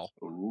though now.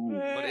 Ooh.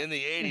 But in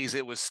the '80s,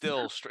 it was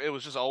still it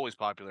was just always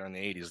popular in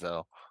the '80s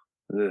though.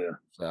 Yeah.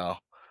 So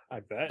I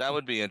bet that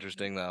would be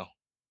interesting though.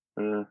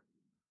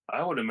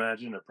 I would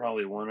imagine it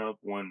probably went up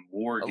when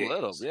War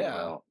Games came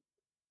out.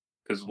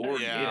 Because War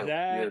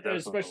Games,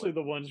 especially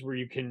the ones where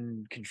you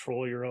can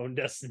control your own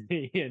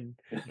destiny and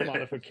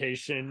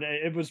modification.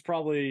 It was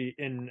probably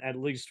in at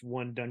least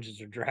one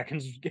Dungeons or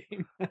Dragons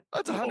game.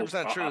 That's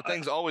 100% true.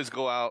 Things always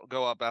go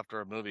up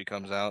after a movie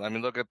comes out. I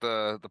mean, look at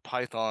the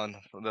Python,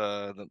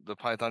 the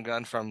Python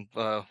gun from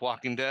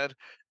Walking Dead.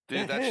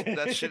 Dude,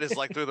 that shit is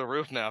like through the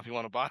roof now if you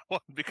want to buy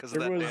one because of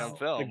that damn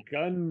film. The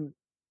gun,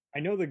 I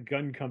know the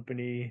gun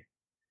company.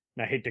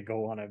 And I hate to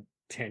go on a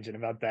tangent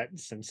about that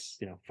since,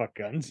 fuck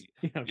guns.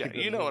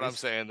 You know what I'm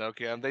saying though,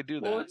 Cam. They do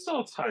that. Well, it's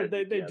all tied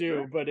They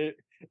do, but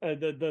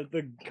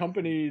the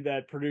company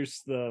that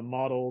produced the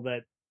model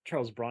that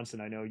Charles Bronson,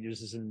 I know,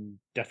 uses in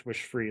Death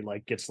Wish 3,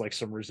 gets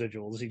some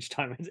residuals each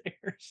time it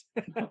airs.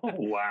 Oh,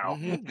 wow.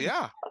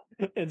 Yeah.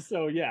 And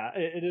so,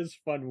 it is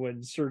fun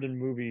when certain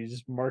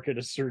movies market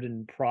a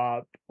certain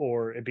prop,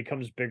 or it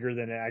becomes bigger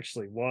than it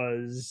actually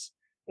was,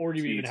 or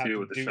you even have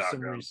to do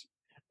some research.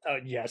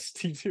 Yes,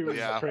 T2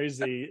 is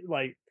crazy.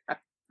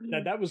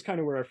 That was kind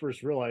of where I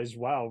first realized,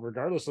 wow,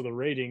 regardless of the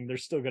rating, they're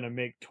still going to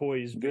make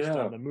toys based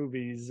on the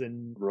movies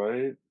and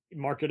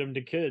market them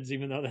to kids,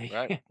 even though they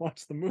can't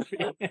watch the movie.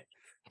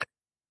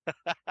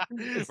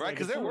 Right,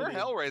 because there were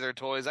Hellraiser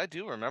toys. I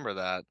do remember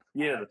that.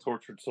 Yeah, the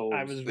Tortured Souls.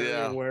 I was very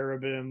aware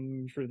of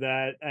him for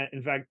that.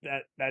 In fact,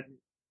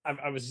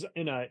 I was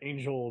in an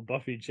Angel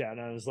Buffy chat,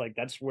 and I was like,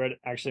 that's where it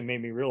actually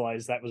made me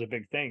realize that was a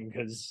big thing,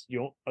 because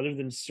other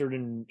than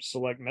certain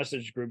select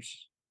message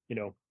groups,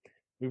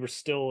 we were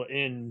still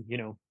in,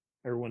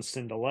 everyone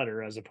send a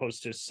letter, as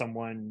opposed to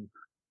someone,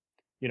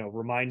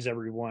 reminds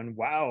everyone,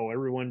 wow,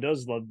 everyone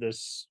does love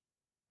this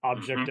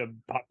object of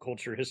pop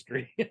culture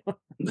history.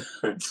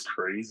 It's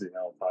crazy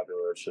how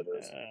popular it shit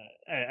is.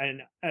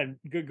 And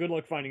good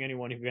luck finding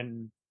anyone who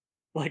can,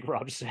 like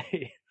Rob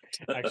say,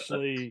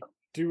 actually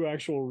do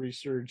actual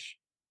research,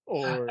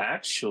 or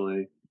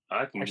actually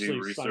I can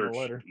do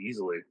research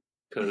easily,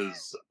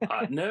 because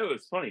no,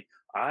 it's funny.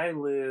 I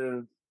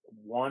live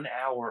 1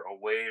 hour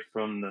away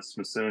from the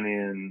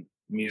Smithsonian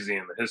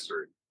Museum of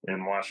History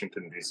in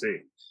Washington, D.C.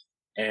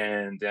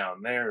 And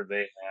down there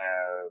they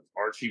have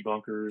Archie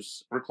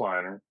Bunker's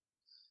recliner.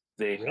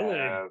 They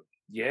have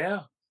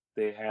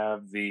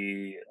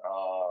the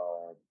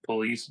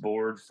police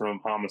board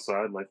from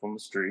Homicide, Life on the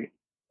Street.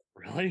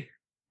 Really?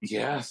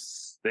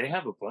 Yes, they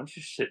have a bunch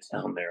of shit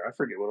down there. I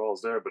forget what all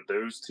is there, but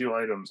those two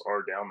items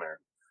are down there.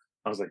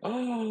 I was like,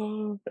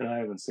 oh, and I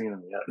haven't seen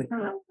them yet.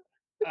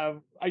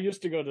 I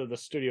used to go to the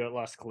studio at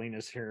Las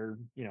Colinas here,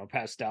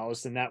 past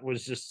Dallas, and that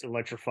was just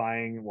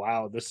electrifying.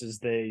 Wow, this is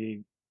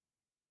the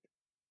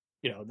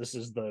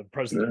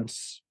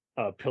president's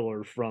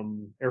pillar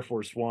from Air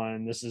Force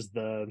One. This is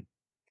the,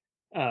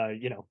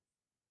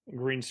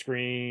 green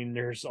screen.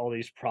 There's all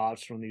these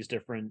props from these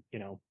different,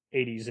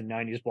 80s and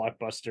 90s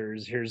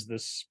blockbusters. Here's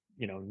this,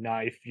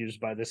 knife used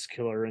by this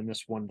killer in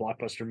this one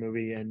blockbuster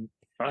movie. And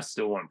I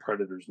still want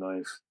Predator's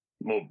knife.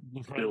 Well,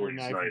 Billy's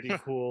knife would be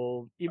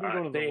cool. Even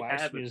going to the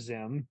Wax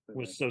Museum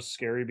was so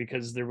scary,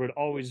 because there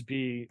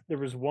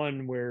was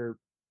one where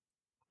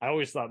I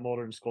always thought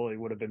Mulder and Scully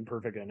would have been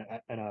perfect in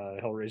a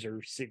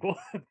Hellraiser sequel.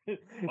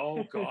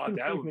 Oh God,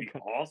 that would be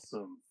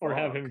awesome. Or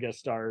have him guest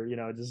star,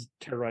 just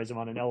terrorize him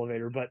on an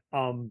elevator. But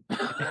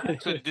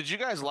so did you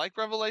guys like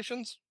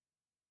Revelations?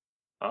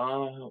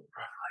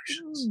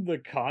 Revelations. The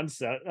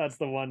concept. That's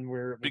the one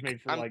where it was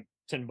made for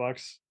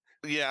 $10.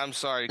 Yeah, I'm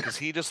sorry, because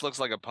he just looks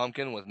like a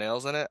pumpkin with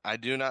nails in it. I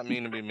do not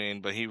mean to be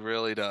mean, but he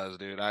really does,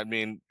 dude. I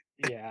mean,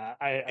 yeah,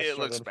 it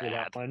looks bad.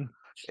 That one.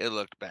 It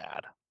looked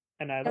bad.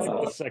 And I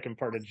like the second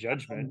part of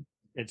Judgment.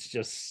 It's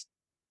just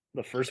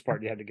the first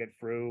part you had to get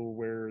through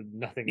where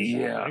nothing is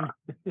happening.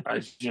 I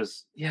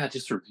just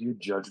reviewed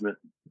Judgment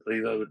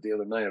the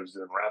other night. I was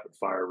doing rapid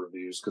fire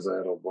reviews because I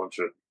had a bunch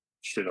of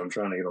shit I'm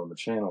trying to get on the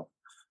channel.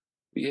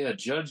 But yeah,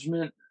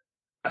 Judgment,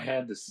 I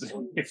had to say,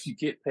 if you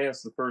get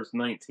past the first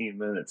 19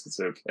 minutes, it's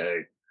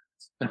okay.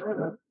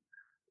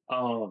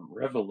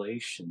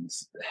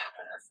 Revelations.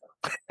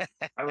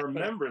 I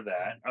remember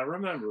that. I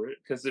remember it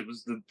because it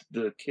was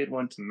the kid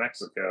went to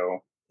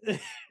Mexico.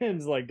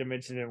 It's like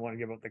Dimension didn't want to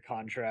give up the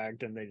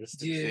contract, and they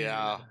just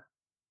Yeah,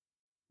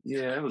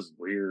 it was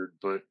weird,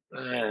 but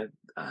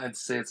I'd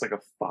say it's like a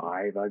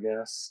 5, I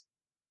guess.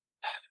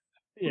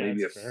 Yeah,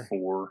 maybe a fair.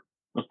 4.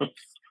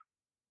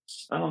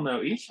 I don't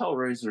know. Each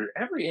Hellraiser,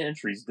 every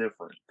entry is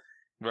different.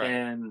 Right.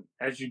 And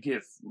as you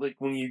get, like,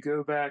 when you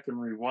go back and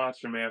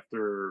rewatch them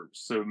after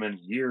so many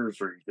years,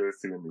 or you go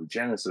through a new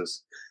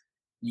Genesis,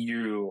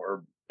 you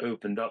are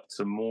opened up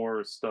to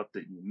more stuff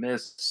that you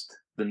missed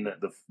the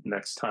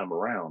next time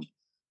around.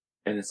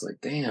 And it's like,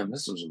 damn,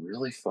 this was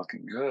really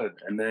fucking good.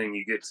 And then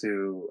you get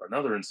to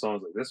another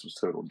installment, like, this was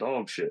total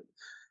dog shit.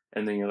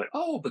 And then you're like,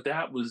 oh, but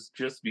that was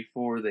just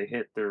before they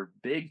hit their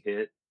big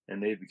hit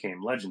and they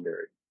became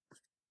legendary.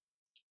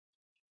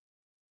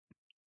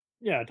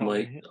 Yeah,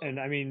 totally. And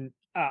I mean,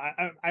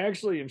 I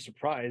actually am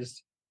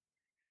surprised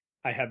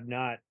I have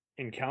not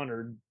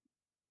encountered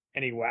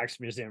any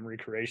wax museum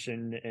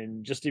recreation,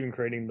 and just even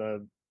creating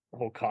the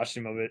whole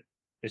costume of it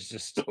is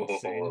just insane.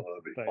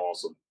 That'd be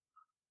awesome.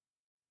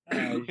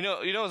 You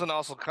know, it was an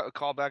awesome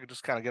callback.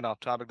 Just kind of getting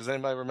off topic. Does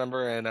anybody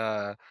remember in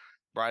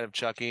Bride of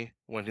Chucky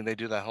when they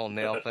do that whole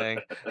nail thing,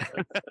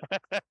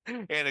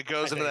 and it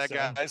goes into that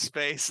guy's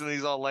face, and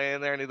he's all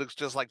laying there, and he looks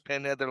just like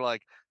Pinhead? They're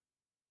like,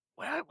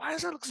 why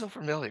does that look so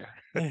familiar?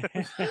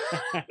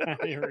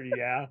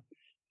 Yeah.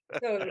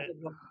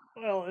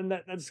 Well, and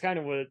that's kind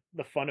of what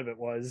the fun of it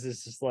was.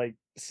 It's just like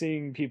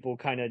seeing people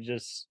kind of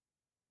just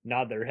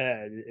nod their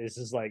head. It's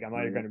just like, I'm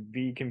either going to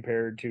be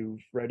compared to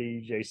Freddy,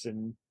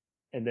 Jason,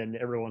 and then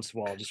every once in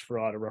a while just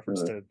throw out a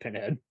reference to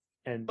Pinhead.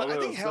 But I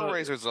think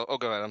Hellraiser's. Oh,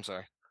 go ahead. I'm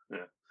sorry.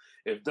 Yeah.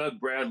 If Doug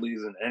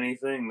Bradley's in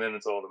anything, then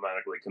it's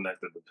automatically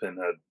connected to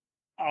Pinhead.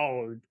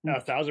 Oh,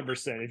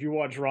 1,000%. If you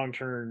watch Wrong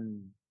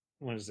Turn,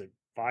 what is it,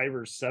 5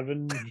 or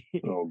 7?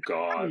 Oh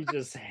God, he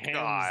just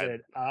hands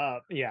it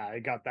up. Yeah,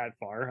 it got that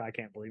far. I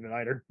can't believe it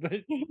either.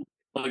 But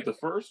like the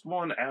first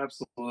one,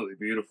 absolutely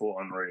beautiful,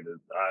 unrated.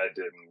 I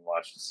didn't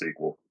watch the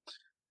sequel.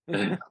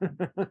 Yeah,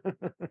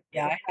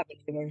 I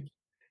haven't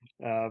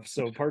either.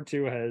 So part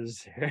 2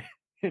 has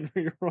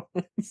Henry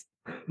Rollins.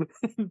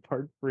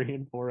 Part 3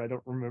 and 4, I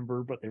don't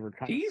remember, but they were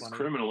kind of funny. He's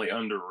criminally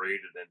underrated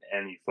in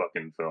any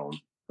fucking film.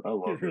 I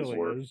love his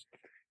work. Is.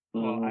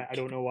 Well, I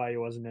don't know why he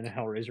wasn't in a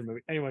Hellraiser movie.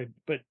 Anyway,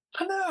 but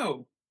I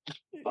know.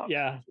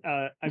 Yeah,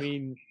 I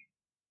mean,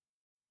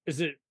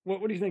 is it?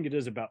 What do you think it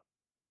is about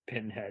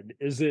Pinhead?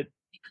 Is it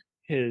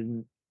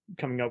him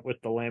coming up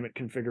with the Lamet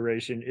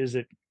configuration? Is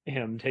it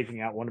him taking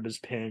out one of his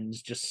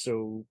pins just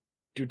so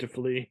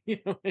dutifully?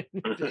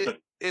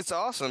 It's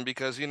awesome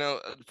because,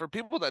 for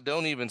people that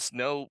don't even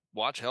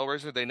watch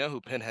Hellraiser, they know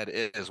who Pinhead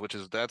is,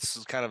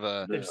 that's kind of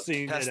a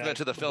testament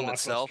to the film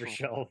itself.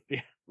 Shelf.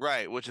 Yeah.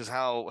 Right, which is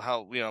how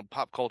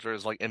pop culture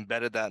is like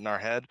embedded that in our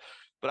head.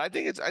 But I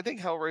think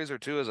Hellraiser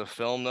 2 as a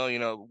film, though,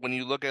 when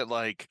you look at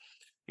the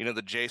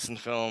Jason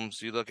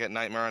films, you look at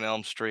Nightmare on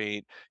Elm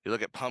Street, you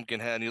look at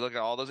Pumpkinhead, you look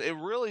at all those, it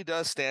really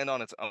does stand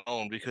on its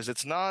own because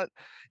it's not,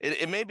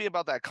 it may be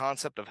about that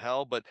concept of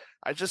hell, but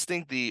I just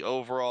think the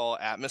overall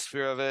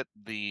atmosphere of it,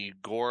 the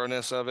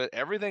goreness of it,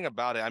 everything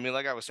about it, I mean,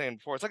 like I was saying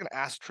before, it's like an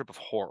acid trip of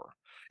horror.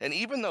 And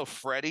even though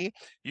Freddy,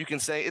 you can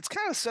say it's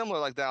kind of similar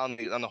like that on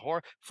the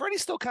horror,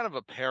 Freddy's still kind of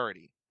a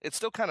parody. It's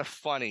still kind of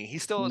funny.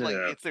 He's still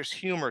there's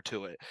humor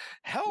to it.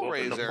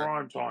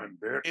 Hellraiser,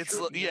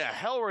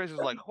 Hellraiser's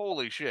like,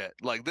 holy shit.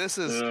 Like, this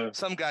is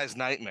some guy's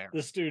nightmare.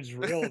 This dude's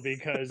real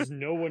because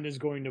no one is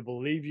going to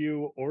believe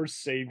you or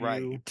save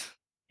you.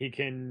 He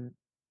can,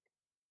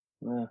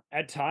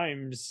 at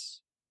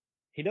times,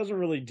 he doesn't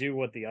really do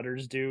what the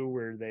others do,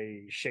 where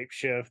they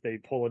shapeshift, they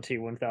pull a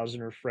T-1000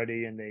 or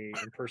Freddy, and they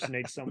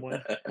impersonate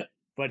someone.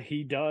 But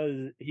he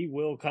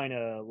will kind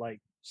of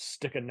like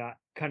stick a knife,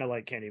 kind of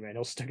like Candyman.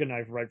 He'll stick a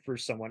knife right through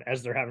someone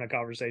as they're having a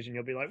conversation.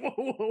 You'll be like,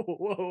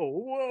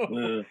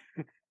 whoa.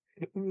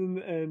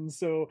 And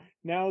so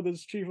now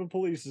this chief of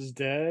police is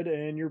dead,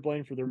 and you're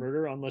blamed for their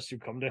murder unless you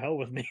come to hell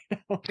with me.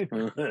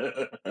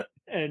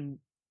 And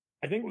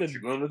I think what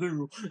you gonna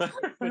do?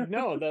 But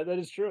no, that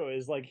is true.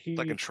 Is like it's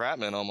like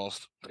entrapment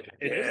almost.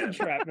 It is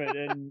entrapment,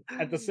 and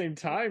at the same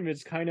time,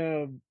 it's kind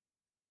of.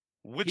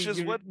 Which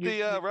is what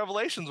the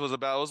Revelations was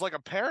about. It was like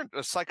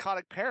a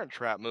psychotic parent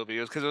trap movie.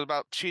 It was because it was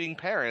about cheating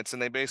parents,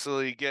 and they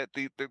basically get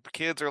the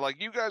kids are like,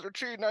 "You guys are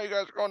cheating, now you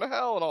guys are going to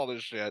hell," and all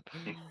this shit.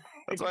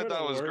 That's what I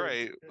thought was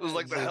great. It was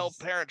like the hell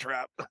parent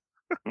trap.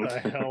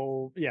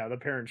 The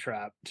parent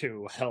trap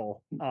to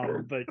hell.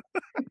 But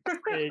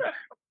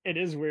it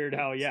is weird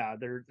how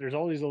there's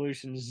all these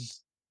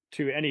allusions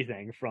to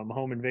anything from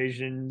home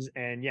invasions,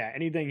 and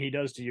anything he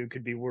does to you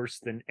could be worse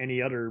than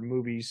any other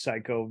movie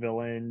psycho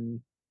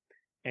villain.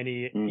 and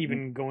he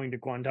even going to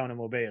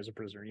Guantanamo Bay as a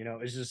prisoner.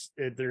 It's just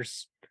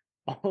there's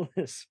all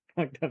this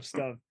fucked up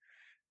stuff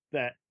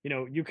that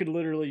you could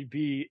literally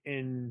be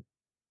in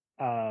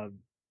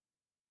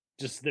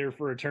just there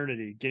for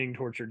eternity, getting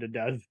tortured to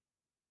death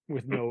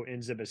with no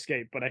ends of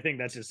escape. But I think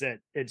that's just it.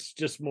 It's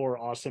just more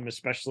awesome,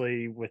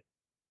 especially with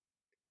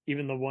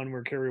even the one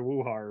where Kerry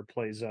Wuhar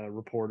plays a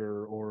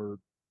reporter, or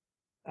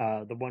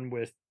the one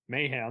with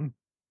Mayhem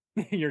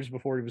years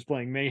before he was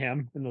playing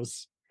Mayhem in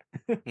those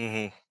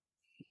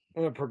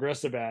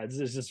progressive ads.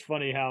 It's just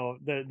funny how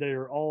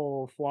they're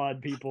all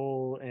flawed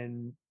people,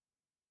 and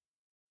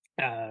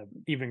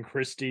even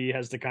Christie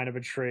has to kind of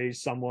betray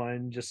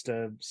someone just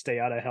to stay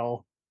out of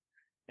hell.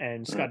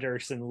 And Scott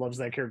Derrickson loves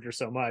that character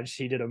so much.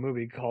 He did a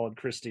movie called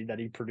Christie that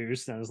he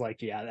produced, and I was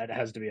like, yeah, that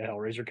has to be a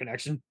Hellraiser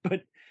connection.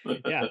 But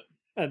yeah,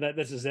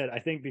 this is it. I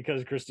think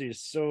because Christie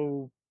is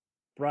so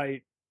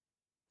bright,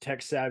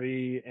 tech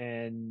savvy,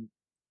 and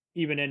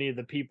even any of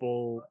the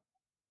people,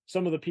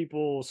 some of the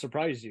people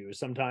surprise you.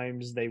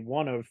 Sometimes they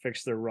want to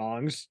fix their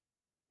wrongs,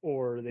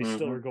 or they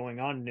still are going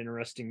on an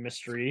interesting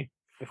mystery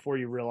before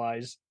you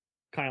realize,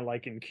 kind of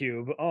like in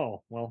Cube,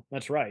 oh, well,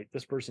 that's right,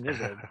 this person is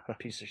a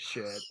piece of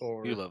shit.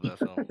 Or you love that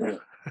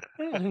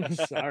film.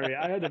 Sorry,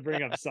 I had to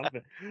bring up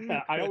something.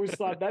 I always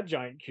thought that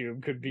giant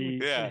cube could be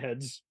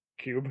Pinhead's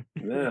cube.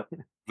 Yeah.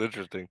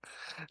 Interesting.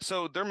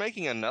 So they're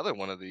making another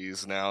one of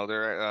these now.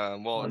 They're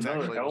well, it's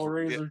actually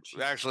Hellraiser.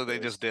 Actually, they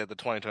just did the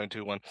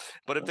 2022 one.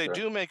 But if they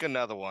do make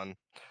another one,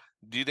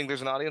 do you think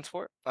there's an audience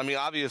for it? I mean,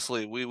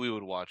 obviously we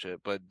would watch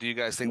it, but do you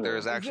guys think there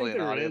is actually an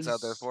audience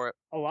out there for it?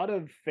 A lot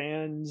of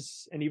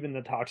fans, and even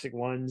the toxic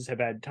ones, have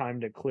had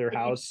time to clear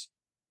house.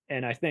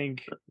 And I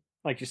think,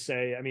 like you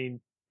say, I mean,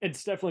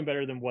 it's definitely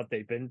better than what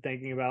they've been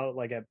thinking about.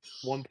 Like at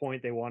one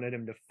point, they wanted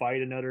him to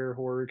fight another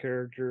horror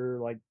character,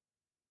 like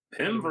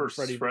him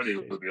versus Freddy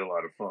would be a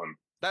lot of fun.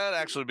 That'd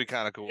actually be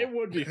kind of cool. It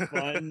would be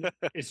fun.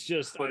 It's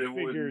just I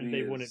figured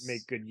they wouldn't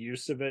make good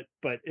use of it,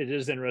 but it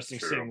is interesting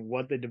seeing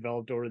what they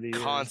developed over the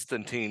years.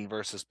 Constantine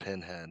versus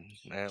Pinhead.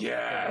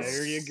 Yes.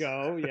 There you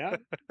go. Yeah.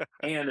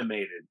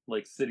 Animated,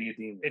 like City of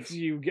Demons.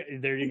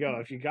 There you go.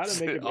 If you got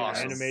to make it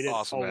animated,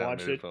 I'll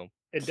watch it. Film.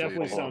 It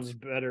definitely sounds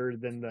better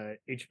than the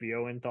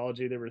HBO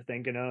anthology they were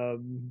thinking of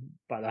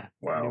by the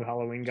new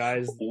Halloween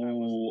guys.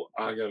 Ooh,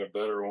 I got a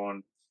better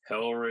one.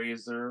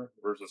 Hellraiser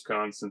versus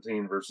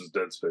Constantine versus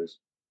Dead Space.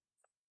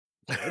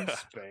 Dead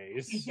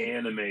Space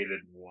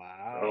animated.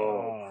 Wow.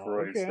 Oh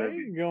Christ,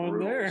 okay, going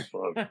there.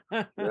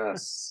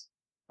 Yes,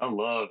 I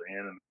love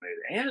animated.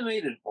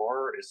 Animated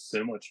horror is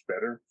so much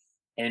better,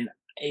 and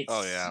it's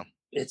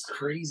it's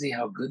crazy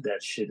how good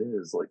that shit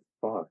is. Like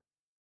fuck,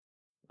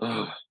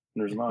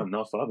 there's not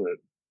enough of it.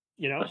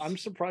 I'm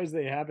surprised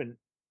they haven't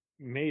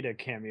made a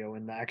cameo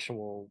in the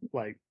actual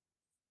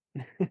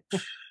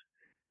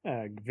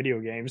video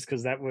games,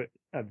 because that would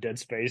of Dead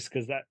Space,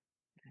 because that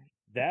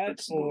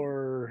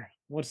or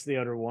what's the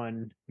other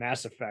one?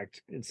 Mass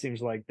Effect. It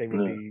seems like they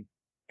would be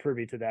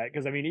privy to that,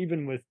 because I mean,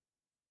 even with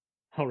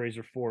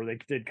Hellraiser 4, they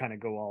did kind of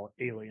go all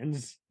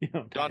aliens.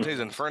 Dante's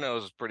Inferno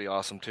is pretty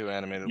awesome too,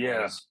 animated.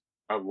 Yes,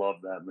 I love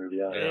that movie.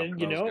 And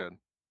good.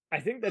 I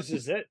think that's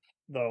just it,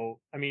 though.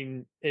 I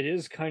mean, it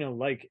is kind of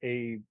like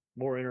a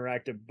more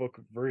interactive book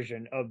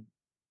version of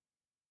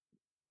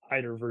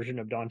either version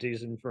of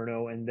Dante's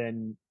Inferno, and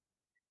then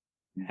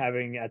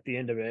having at the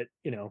end of it,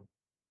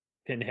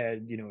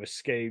 Pinhead,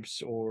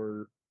 escapes,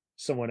 or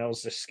someone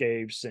else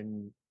escapes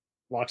and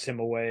locks him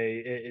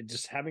away. It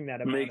just having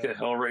that make a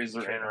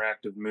Hellraiser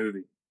interactive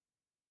movie.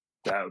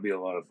 That would be a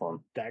lot of fun.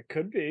 That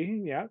could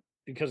be, yeah.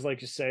 Because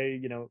like you say,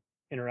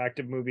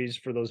 interactive movies,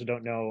 for those who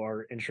don't know,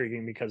 are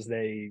intriguing because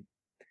they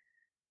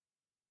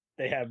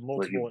have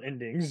multiple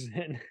endings.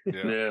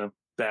 Yeah.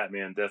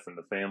 Batman Death in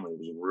the Family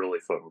was really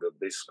fucking good.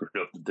 They screwed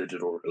up the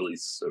digital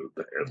release so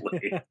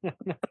badly.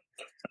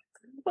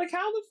 Like,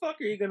 how the fuck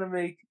are you gonna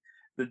make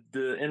the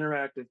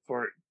interactive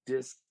part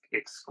disc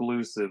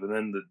exclusive, and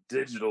then the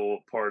digital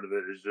part of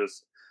it is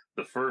just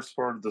the first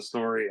part of the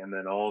story, and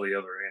then all the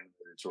other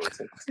animated shorts?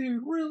 Like,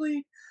 dude,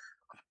 really?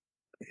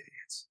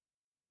 Idiots.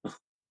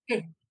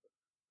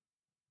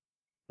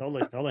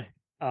 Totally.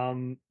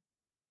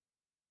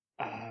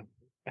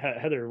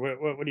 Heather,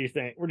 what do you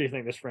think? Where do you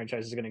think this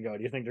franchise is going to go?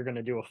 Do you think they're going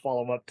to do a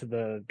follow-up to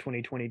the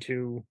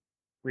 2022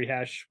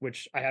 rehash?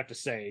 Which I have to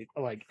say,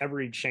 like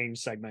every change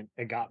segment,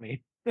 it got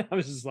me. I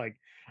was just like,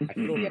 I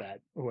feel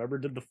that whoever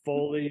did the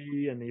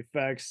Foley and the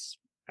effects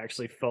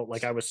actually felt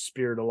like I was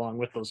speared along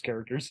with those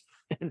characters.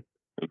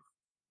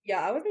 Yeah,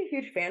 I was a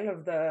huge fan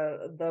of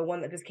the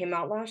one that just came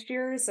out last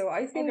year. So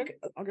I think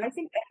I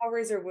think that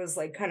Hellraiser was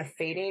like kind of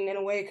fading in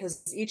a way,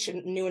 because each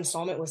new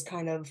installment was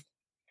kind of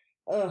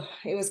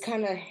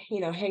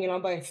hanging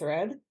on by a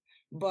thread.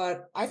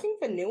 But I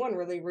think the new one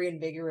really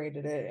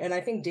reinvigorated it, and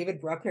I think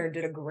David Bruckner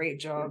did a great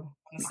job.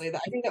 Honestly,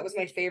 I think that was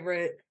my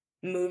favorite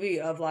movie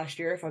of last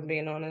year, if I'm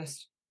being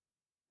honest.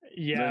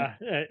 Yeah,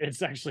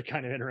 it's actually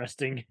kind of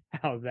interesting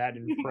how that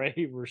and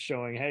Prey were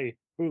showing, hey,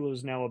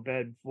 Hulu's now a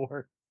bed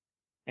for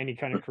any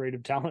kind of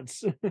creative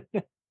talents.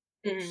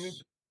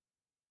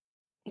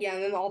 Yeah,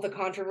 and then all the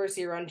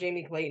controversy around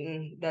Jamie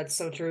Clayton. That's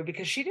so true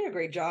because she did a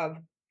great job.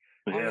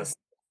 Yeah,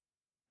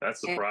 that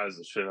surprised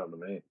the shit out of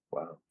me.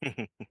 Wow.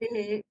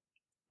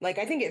 Like,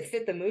 I think it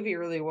fit the movie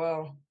really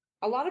well.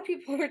 A lot of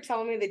people were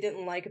telling me they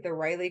didn't like the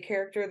Riley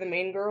character, the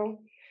main girl,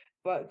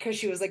 but because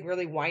she was like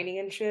really whiny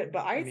and shit.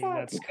 But I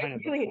thought that's kind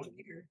of really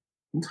enjoyed her.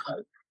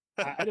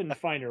 I didn't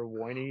find her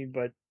whiny,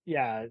 but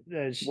yeah,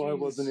 why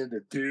wasn't it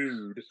a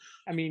dude?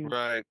 I mean,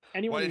 right?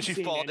 Why didn't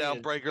she fall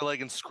down, break her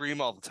leg, and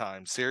scream all the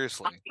time?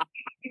 Seriously.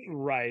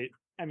 Right.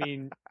 I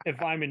mean,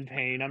 if I'm in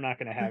pain, I'm not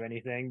going to have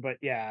anything. But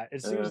yeah,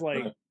 it seems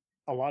like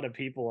a lot of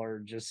people are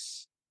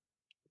just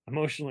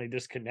emotionally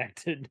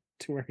disconnected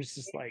to where it's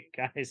just like,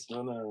 guys,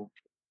 I know.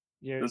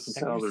 This is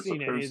how they're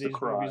seen any of these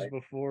movies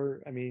before?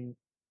 I mean,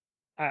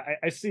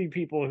 I see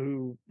people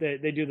who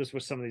they do this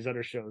with some of these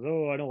other shows.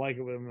 Oh, I don't like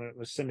it when it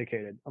was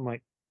syndicated. I'm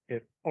like,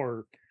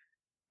 or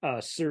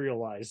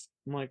serialized.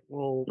 I'm like,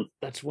 well,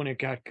 that's when it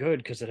got good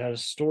because it had a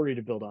story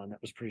to build on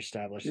that was pretty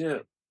established. Yeah,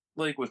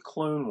 like with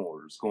Clone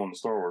Wars, going to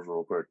Star Wars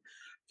real quick.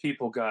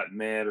 People got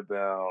mad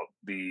about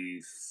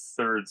the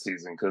third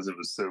season because it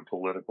was so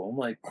political. I'm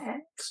like,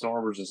 Star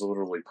Wars is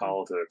literally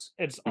politics.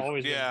 It's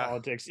always been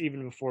politics,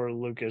 even before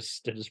Lucas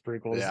did his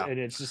prequels, and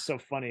it's just so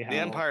funny how the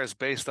Empire is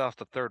based off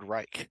the Third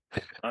Reich.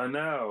 I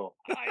know.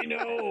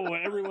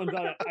 Everyone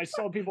thought it. I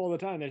saw people all the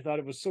time. They thought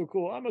it was so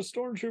cool. I'm a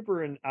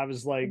stormtrooper, and I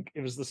was like,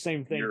 it was the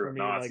same thing for me.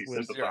 Nazi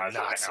you're a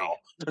Nazi.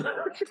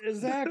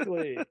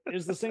 Exactly.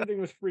 It's the same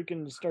thing with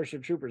freaking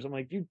Starship Troopers. I'm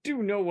like, you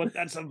do know what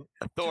that's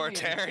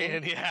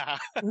authoritarian, yeah.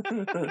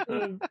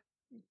 Elitist.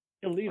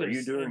 Are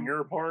you doing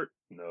your part?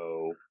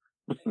 No.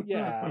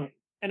 Yeah,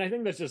 and I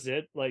think that's just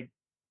it. Like,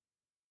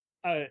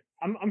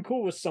 I'm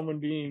cool with someone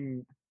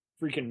being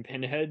freaking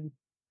Pinhead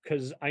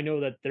because I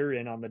know that they're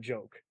in on the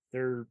joke.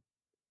 They're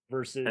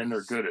versus, and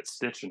they're good at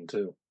stitching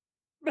too.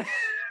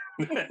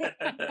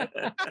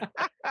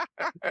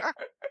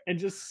 And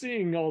just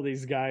seeing all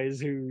these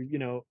guys who,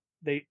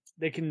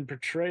 they can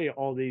portray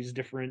all these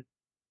different,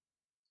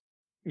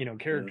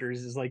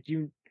 characters is like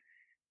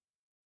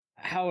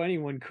how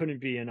anyone couldn't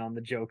be in on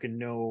the joke and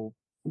know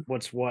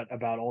what's what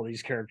about all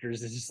these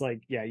characters is just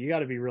like, yeah, you got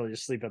to be really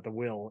asleep at the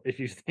wheel if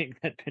you think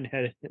that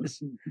Pinhead's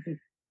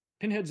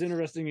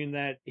interesting in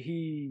that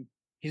he's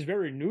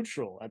very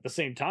neutral at the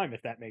same time,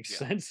 if that makes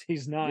sense.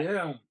 He's not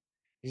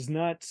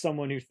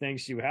someone who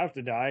thinks you have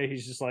to die.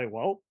 He's just like,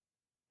 well,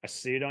 I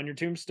see it on your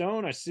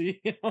tombstone. I see,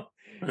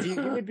 he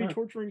would be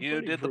torturing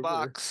you did the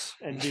box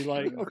and be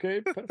like,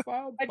 okay,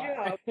 pedophile.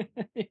 I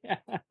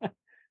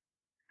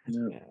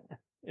do. Yeah.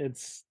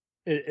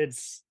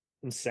 It's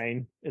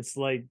insane. It's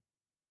like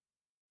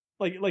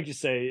you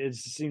say, it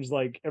seems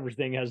like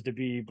everything has to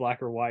be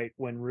black or white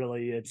when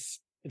really it's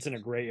in a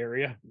gray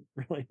area,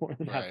 really more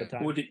than half the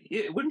time.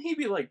 Wouldn't he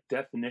be like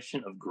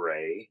definition of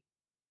gray?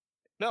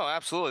 No,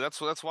 absolutely.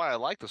 That's why I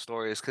like the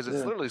story, is because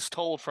it's literally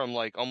told from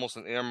like almost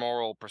an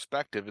immoral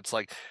perspective. It's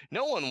like you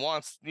don't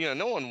want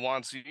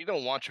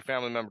your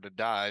family member to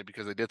die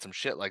because they did some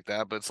shit like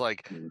that. But it's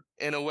like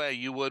in a way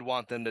you would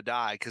want them to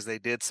die because they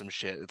did some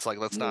shit. It's like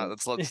let's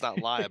not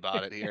lie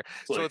about it here.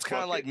 So it's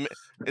kind of like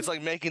it's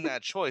like making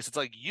that choice. It's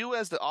like you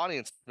as the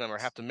audience member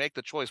have to make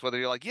the choice whether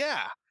you're like,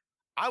 yeah,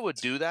 I would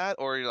do that,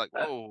 or you're like,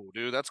 oh,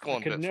 dude, that's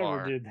going a bit far.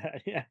 I could never do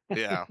that. Yeah.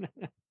 Yeah.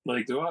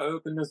 Like, do I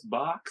open this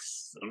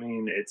box? I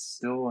mean, it's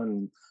still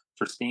in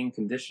pristine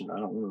condition. I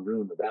don't want to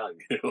ruin the value.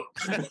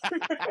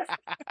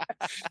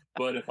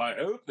 But if I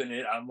open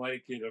it, I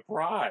might get a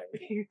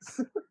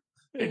prize.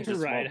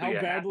 Right. How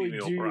badly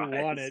do you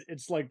want it?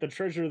 It's like the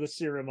treasure of the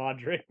Sierra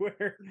Madre,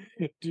 where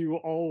do you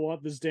all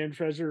want this damn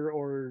treasure,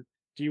 or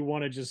do you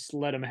want to just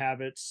let him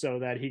have it so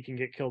that he can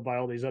get killed by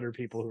all these other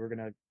people who are going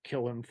to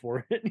kill him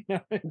for it?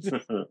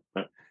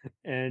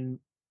 And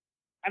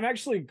I'm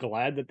actually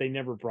glad that they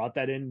never brought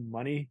that in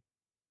money.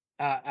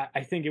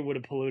 I think it would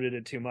have polluted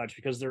it too much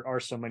because there are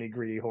so many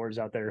greedy whores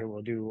out there who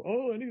will do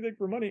anything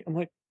for money. I'm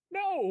like,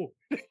 no,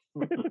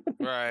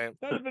 right?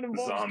 That would have been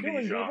involved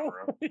zombie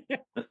genre, yeah.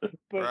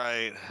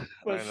 Right?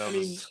 But I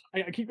mean,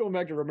 I keep going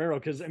back to Romero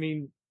because I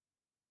mean,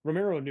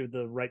 Romero knew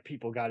the right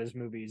people got his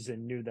movies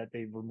and knew that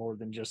they were more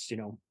than just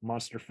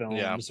monster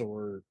films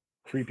or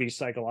creepy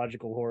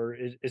psychological horror.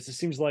 It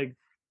seems like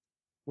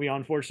we got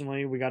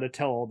to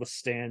tell all the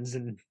Stans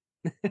and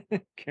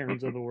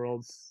Karens of the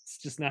world. It's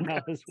just not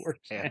how this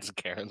works. Stans and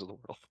Karens of the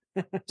world.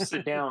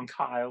 Sit down,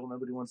 Kyle.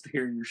 Nobody wants to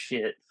hear your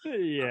shit.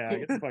 Yeah,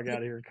 get the fuck out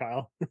of here,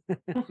 Kyle.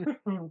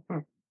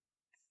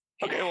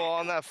 Okay, well,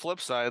 on that flip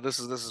side, this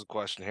is a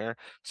question here.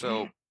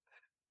 So,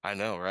 I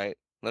know, right?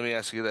 Let me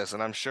ask you this,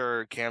 and I'm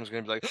sure Cam's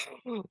going to be like,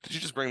 did you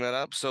just bring that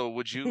up? So,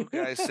 would you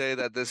guys say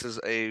that this is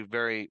a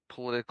very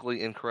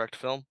politically incorrect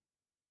film?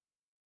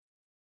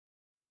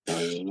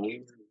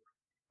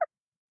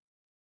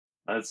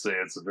 I'd say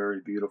it's a very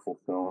beautiful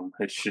film.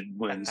 It should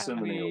win so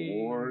many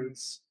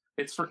awards.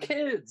 It's for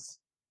kids.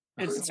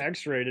 It's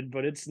X-rated,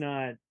 but it's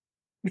not.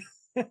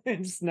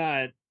 It's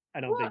not.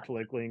 I don't think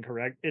politically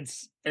incorrect.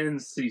 It's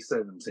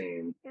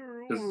NC-17.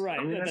 Right.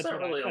 I mean, that's not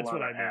really that's a lot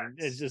what of I mean.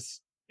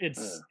 acts.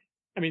 It's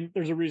I mean,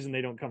 there's a reason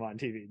they don't come on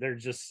TV. They're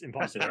just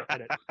impossible to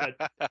edit. But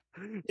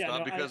yeah,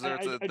 not because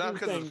it's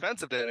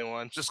offensive to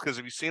anyone. Just because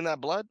have you seen that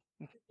blood?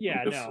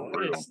 Yeah, no.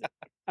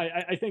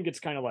 I think it's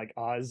kind of like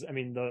Oz. I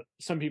mean,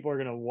 some people are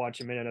gonna watch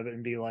a minute of it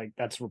and be like,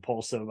 "That's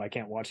repulsive. I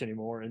can't watch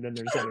anymore." And then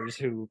there's others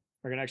who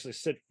are gonna actually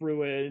sit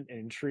through it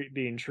and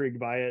be intrigued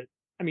by it.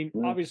 I mean,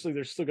 obviously,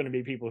 there's still going to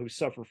be people who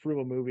suffer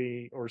through a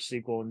movie or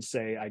sequel and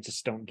say, "I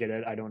just don't get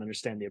it. I don't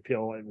understand the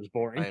appeal. It was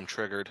boring." I am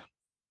triggered.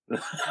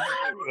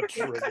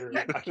 Triggered.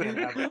 I can't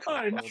have it.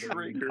 I'm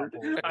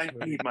triggered. I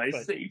need my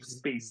safe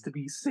space to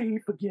be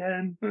safe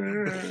again.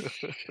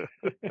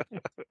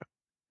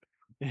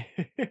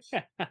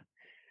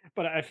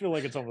 But I feel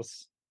like it's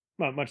almost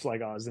much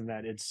like Oz in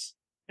that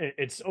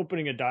it's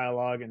opening a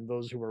dialogue, and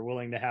those who are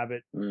willing to have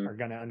it are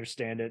going to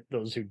understand it.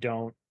 Those who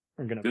don't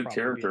are going to good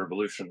character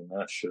evolution in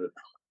that shit.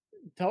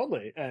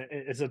 Totally,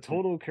 it's a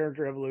total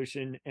character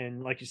evolution,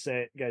 and like you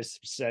guys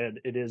said,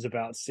 it is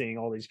about seeing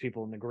all these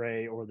people in the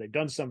gray, or they've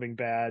done something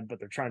bad, but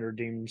they're trying to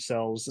redeem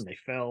themselves and they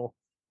fell,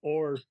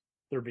 or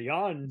they're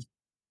beyond,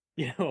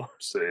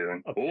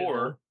 saving,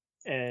 or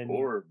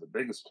the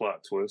biggest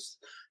plot twist,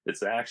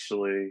 it's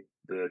actually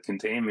the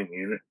containment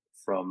unit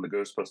from the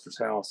Ghostbusters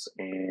house,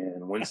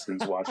 and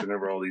Winston's watching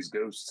over all these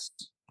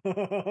ghosts. There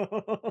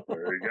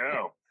you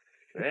go.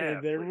 Yeah,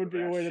 there would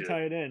be a way to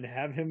tie it in.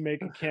 Have him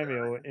make a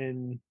cameo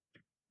in.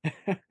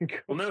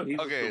 Well, no,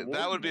 okay,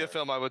 that would be a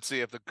film I would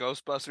see if the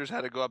Ghostbusters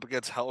had to go up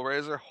against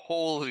Hellraiser.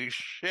 Holy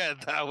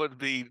shit, that would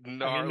be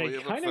gnarly. I mean,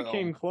 they kind of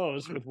came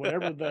close with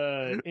whatever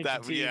the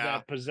entity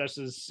that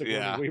possesses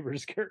Sigourney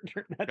Weaver's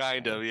character.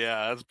 Kind of,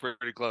 yeah, that's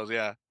pretty close,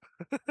 yeah.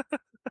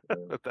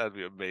 But that'd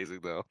be amazing,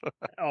 though.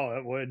 Oh,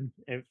 it would.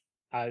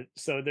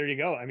 So there you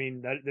go. I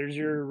mean, there's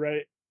your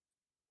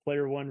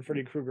Player One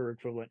Freddy Krueger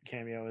equivalent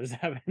cameo is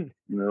having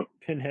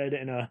Pinhead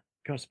in a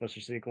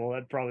Ghostbusters sequel.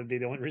 That'd probably be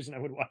the only reason I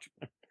would watch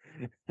one.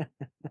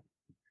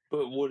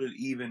 But would it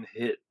even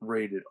hit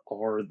rated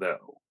R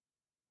though?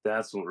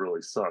 That's what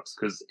really sucks.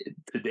 Because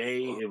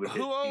today it would.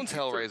 Who owns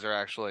Hellraiser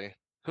actually?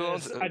 Who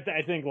owns it?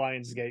 I think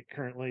Lionsgate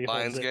currently.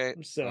 Lionsgate.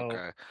 Holds it, so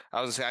okay.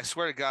 I was gonna say, I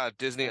swear to God,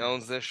 Disney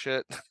owns this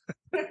shit.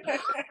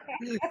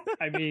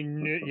 I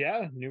mean,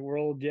 New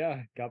World,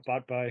 got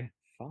bought by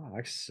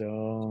Fox,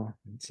 so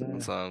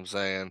that's what I'm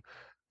saying.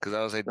 Because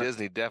I was say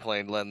Disney definitely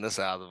ain't letting this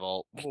out of the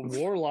vault. Well,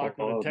 Warlock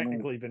would have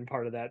technically been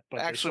part of that.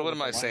 But actually, what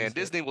am I saying?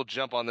 Disney will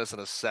jump on this in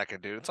a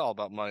second, dude. It's all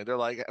about money. They're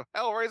like,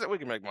 Hellraiser, we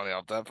can make money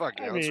off that. Fuck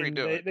yeah, let's redo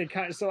it. They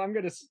kind of, so I'm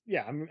gonna,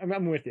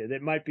 I'm with you.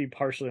 It might be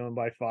partially owned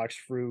by Fox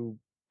through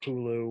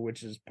Hulu,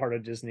 which is part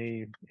of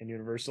Disney and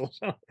Universal.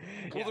 So,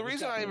 well, the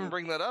reason I even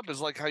bring that up is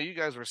like how you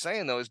guys were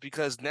saying though, is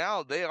because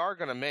now they are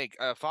gonna make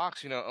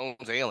Fox,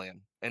 owns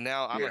Alien. And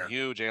now I'm a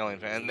huge Alien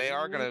fan, and they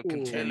are going to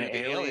continue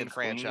the Alien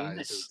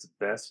franchise. Is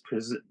the best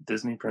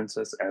Disney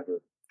princess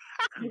ever.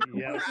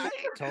 Yes, right?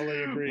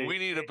 Totally agree. We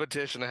need a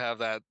petition to have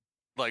that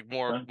like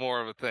more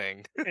of a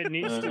thing. It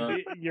needs to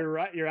be. You're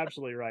right. You're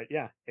absolutely right.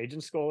 Yeah,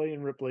 Agent Scully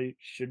and Ripley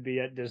should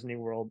be at Disney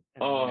World.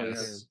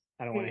 Yes.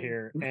 I don't want to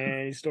hear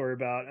any story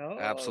about.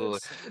 Absolutely,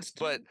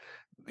 but.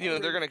 They're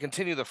going to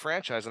continue the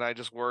franchise, and I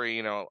just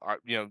worry, we're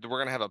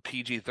going to have a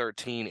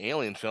PG-13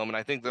 Alien film, and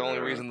I think the only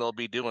reason they'll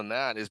be doing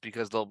that is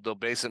because they'll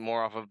base it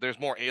more off of there's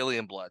more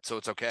alien blood, so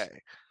it's okay.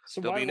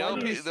 So there'll be no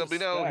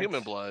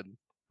human blood.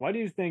 Why do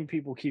you think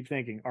people keep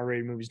thinking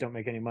R-rated movies don't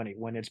make any money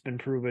when it's been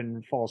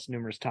proven false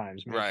numerous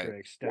times?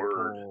 Matrix,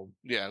 Deadpool.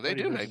 Yeah, they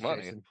do make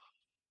money. Jason.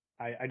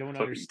 I don't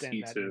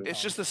understand that.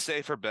 It's just a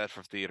safer bet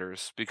for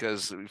theaters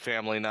because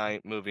family night,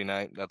 movie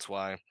night, that's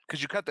why.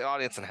 Because you cut the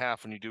audience in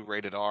half when you do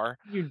rated R.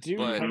 You do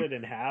cut it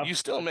in half. You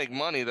still make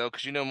money, though,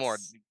 because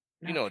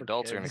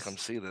adults are going to come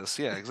see this.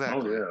 Yeah,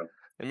 exactly. Oh, yeah.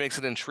 It makes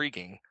it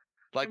intriguing.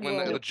 Like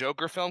when the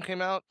Joker film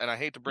came out, and I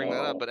hate to bring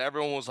that up, but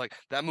everyone was like,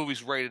 that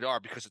movie's rated R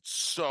because it's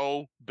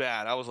so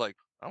bad. I was like,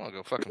 I want to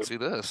go fucking see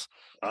this.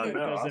 It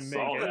doesn't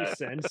make any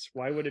sense.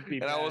 Why would it be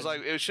bad? I was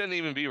like, it shouldn't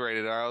even be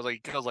rated R. I was like,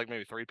 it kills like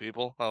maybe 3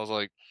 people. I was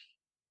like,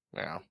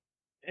 yeah.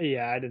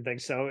 Yeah, I didn't think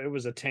so. It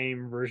was a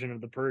tame version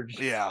of The Purge.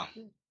 Yeah,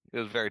 it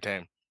was very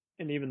tame.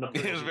 And even the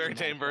Purge it was a very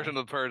tame version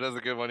of The Purge. That's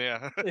a good one,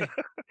 yeah.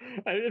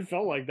 It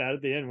felt like that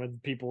at the end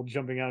with people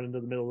jumping out into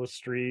the middle of the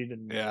street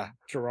and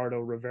Gerardo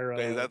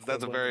Rivera. Hey,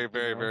 that's a very,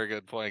 very, very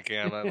good point,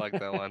 Cam. I like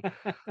that one.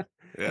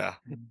 Yeah.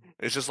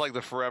 It's just like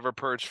the forever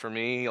Purge for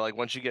me. Like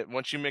once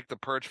you make the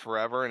Purge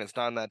forever and it's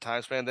not in that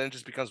time span, then it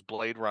just becomes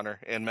Blade Runner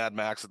and Mad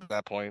Max at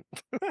that point.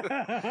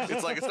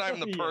 It's like it's not even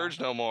the Purge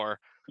no more.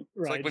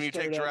 It's like when you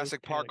take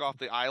Jurassic Park off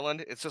the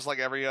island, it's just like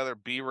every other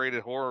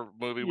B-rated horror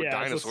movie with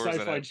dinosaurs in it. It's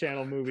a Sci-Fi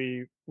Channel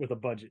movie with a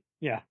budget.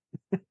 Yeah.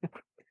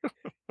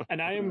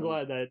 And I am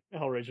glad that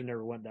Hellraiser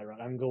never went that route.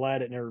 I'm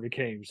glad it never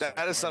became.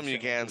 That is something you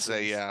can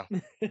say, yeah.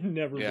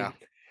 Never. Yeah.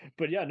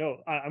 But yeah, no,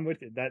 I'm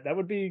with you. That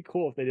would be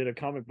cool if they did a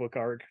comic book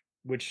arc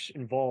which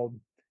involved,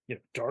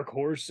 Dark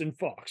Horse and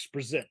Fox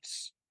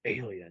presents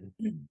Alien.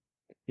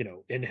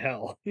 In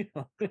hell.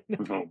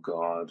 Oh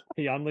God!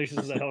 He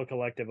unleashes the Hell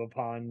Collective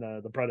upon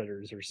the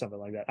Predators or something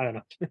like that. I don't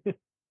know.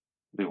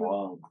 Be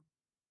wild.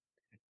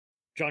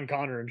 John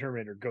Connor in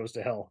Terminator goes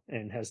to hell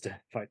and has to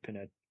fight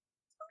Pinhead.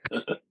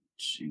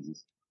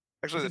 Jesus.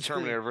 Actually, the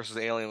Terminator versus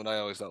Alien, I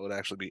always thought would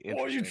actually be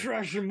interesting. Oh, you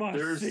trashing my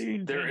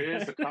scene. There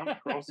is a comic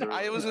crossover.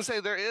 I was gonna say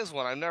there is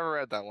one. I've never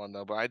read that one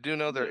though, but I do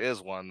know there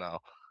is one though.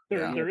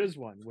 There is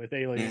one with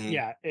Alien. Mm-hmm.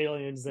 Yeah,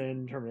 Aliens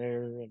and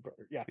Terminator. And,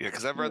 yeah,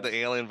 because I've read the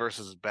Alien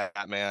versus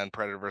Batman,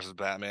 Predator versus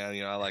Batman.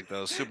 You know, I like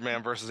those.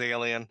 Superman versus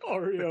Alien.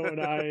 Oreo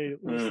and I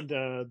listened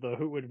to the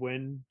Who Would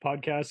Win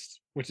podcast,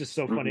 which is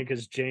so funny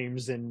because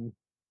James and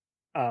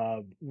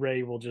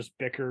Ray will just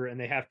bicker and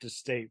they have to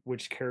state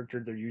which character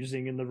they're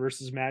using in the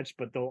versus match,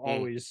 but they'll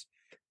always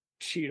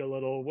cheat a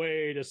little.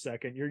 Wait a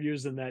second, you're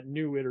using that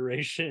new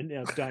iteration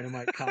of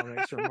Dynamite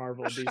Comics from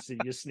Marvel and DC,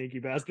 you sneaky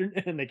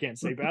bastard. And they can't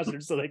say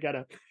bastard, so they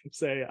gotta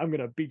say, I'm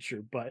gonna beat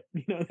your butt.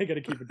 You know, they gotta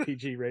keep it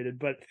PG rated.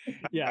 But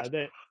yeah,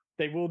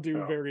 they will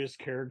do various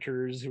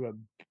characters who have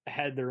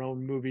had their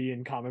own movie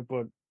and comic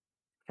book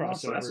crossovers.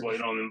 So that's why you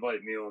don't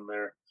invite me on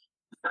there.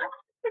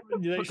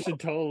 They should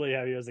totally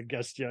have you as a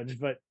guest judge,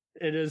 but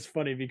it is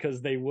funny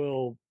because they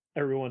will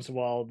every once in a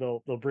while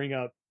they'll bring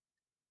up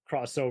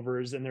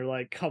crossovers and they're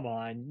like, come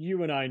on,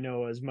 you and I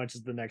know as much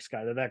as the next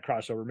guy that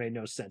crossover made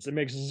no sense. It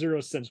makes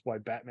zero sense why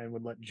Batman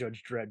would let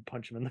Judge Dredd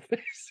punch him in the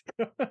face.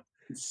 But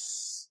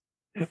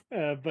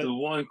the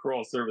one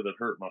crossover that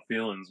hurt my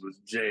feelings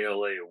was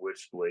JLA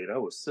Witchblade. I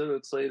was so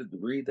excited to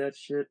read that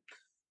shit,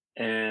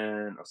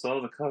 and I saw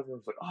the cover. I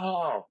was like,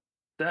 oh,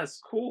 that's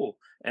cool.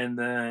 And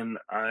then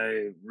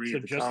I read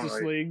the Justice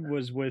comic. League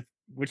was with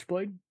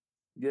Witchblade?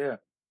 Yeah.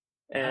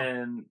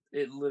 And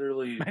it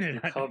literally,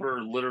 the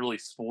cover literally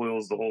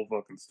spoils the whole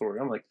fucking story.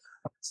 I'm like,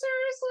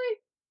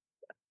 seriously?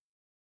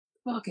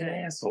 Fucking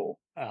asshole.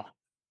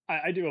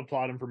 I do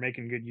applaud him for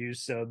making good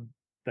use of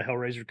the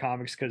Hellraiser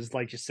comics because,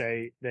 like you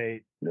say,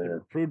 they were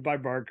approved by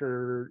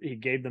Barker. He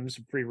gave them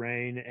some free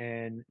reign,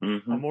 and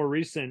a more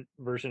recent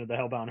version of the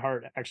Hellbound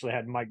Heart actually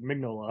had Mike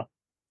Mignola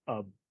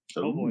of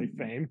Hellboy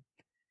fame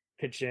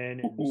pitch in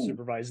and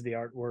supervise the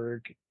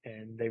artwork,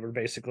 and they were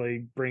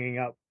basically bringing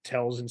out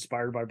tales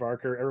inspired by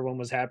Barker. Everyone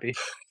was happy.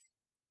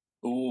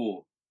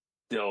 Ooh,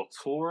 Del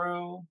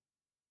Toro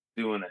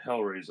doing a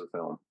Hellraiser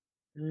film.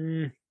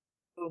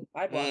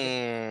 I'd watch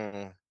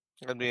it.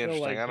 That'd be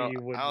interesting. I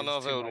don't know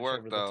if it would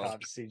work though.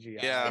 Top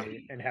CGI yeah,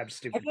 and have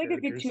stupid. I think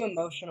it'd be too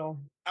emotional.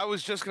 I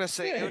was just gonna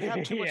say it would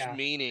have too much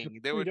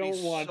meaning. There would be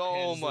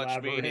so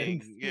much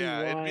meaning.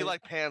 Yeah, it'd be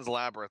like Pan's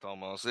Labyrinth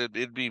almost.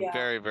 It'd be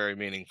very, very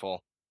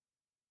meaningful.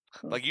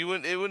 Like it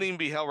wouldn't even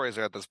be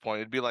Hellraiser at this point.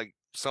 It'd be like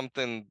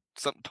something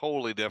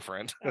totally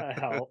different.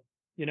 Hell,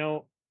 you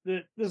know,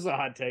 this is a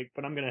hot take,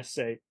 but I'm gonna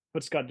say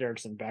put Scott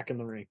Derrickson back in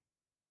the ring.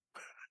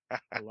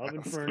 I love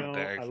Inferno.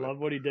 I love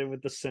what he did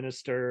with the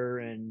Sinister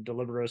and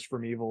Deliver Us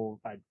from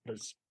Evil.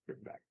 Let's bring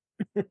back.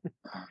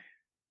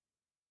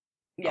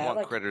 I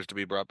want Critters to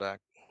be brought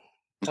back.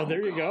 Oh,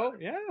 there you go.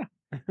 Yeah.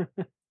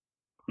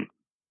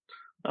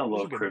 I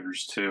love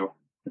Critters too.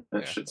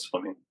 That shit's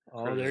funny.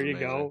 Oh, Critters there you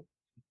go.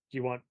 Do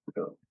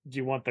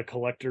you want the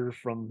collector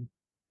from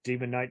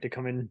Demon Knight to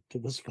come into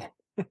this film?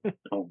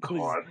 Oh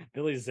God,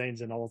 Billy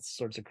Zane's in all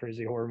sorts of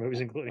crazy horror movies,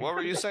 including. What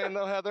were you saying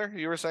though, Heather?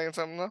 You were saying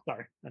something though.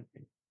 Sorry.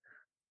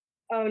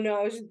 Oh no,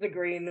 I was just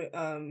agreeing.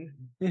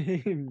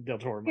 Del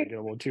Toro might get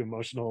a little too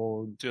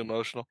emotional. Too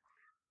emotional.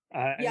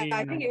 I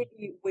think it would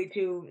be way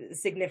too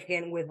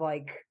significant with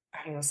like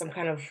I don't know some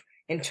kind of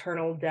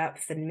internal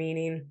depth and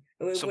meaning.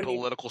 Some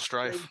political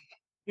strife.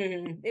 It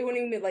wouldn't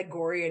even be like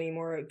gory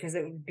anymore because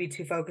it would be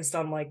too focused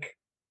on like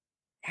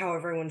how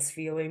everyone's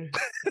feeling.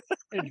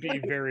 It'd be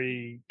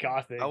very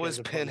gothic. How is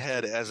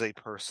Pinhead as a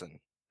person?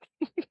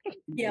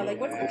 Yeah, like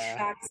what's his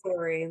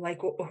backstory?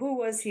 Like who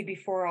was he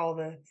before all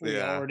the?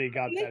 We already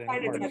got that.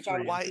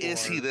 Why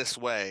is he this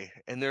way?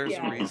 And there's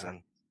a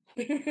reason.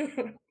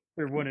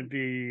 There wouldn't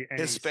be.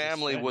 His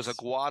family was a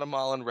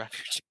Guatemalan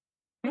refugee.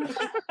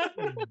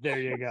 There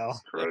you go.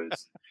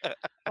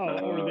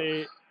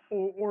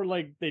 Or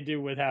like they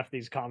do with half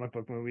these comic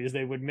book movies,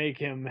 they would make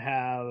him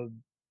have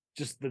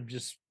just the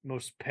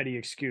most petty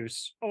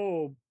excuse.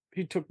 Oh,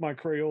 he took my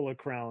Crayola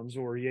crowns,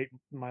 or he ate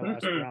my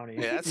last brownie.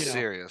 Yeah, that's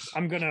serious.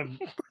 I'm gonna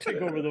take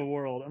over the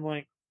world. I'm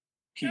like,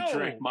 he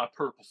drank my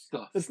purple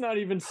stuff. It's not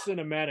even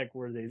cinematic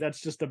worthy.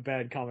 That's just a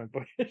bad comic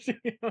book.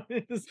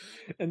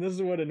 And this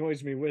is what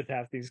annoys me with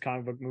half these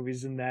comic book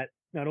movies, in that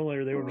not only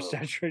are they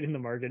oversaturating the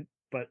market,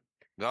 but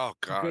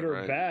good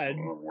or bad,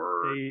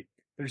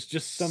 there's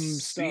just some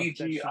stuff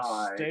that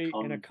should stay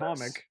in a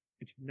comic.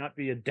 It should not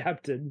be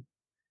adapted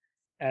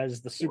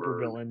as the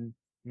supervillain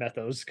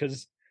mythos,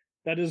 because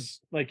that is,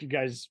 like, you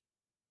guys,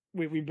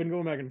 we've been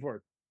going back and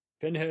forth.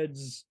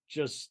 Pinhead's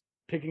just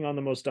picking on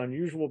the most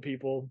unusual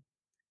people,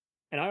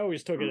 and I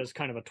always took it as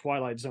kind of a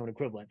Twilight Zone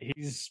equivalent.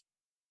 He's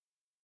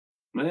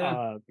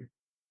the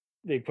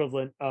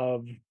equivalent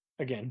of,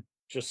 again,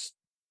 just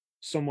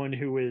someone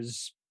who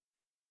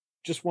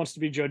just wants to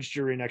be judge,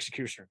 jury, and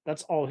executioner.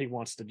 That's all he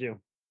wants to do,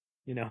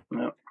 you know?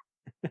 Yep.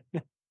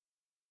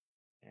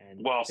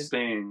 While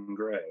staying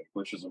gray,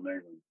 which is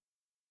amazing.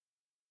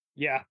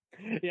 Yeah.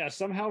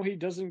 Somehow he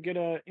doesn't get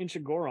an inch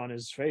of gore on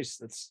his face.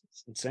 That's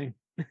insane.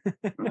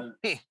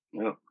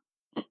 Yeah,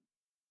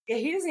 Yeah,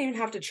 he doesn't even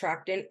have to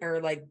track in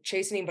or like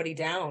chase anybody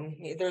down.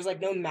 There's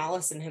like no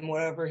malice in him,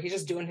 whatever. He's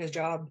just doing his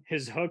job.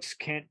 His hooks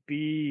can't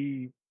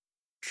be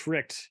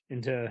tricked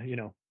into,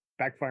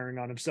 backfiring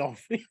on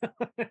himself.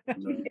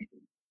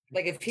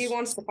 Like if he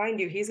wants to find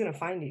you, he's gonna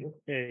find you.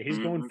 Yeah, he's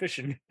going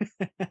fishing.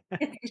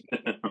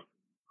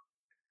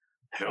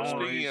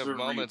 Speaking of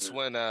moments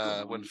when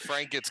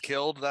Frank gets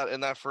killed in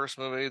that first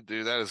movie,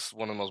 dude, that is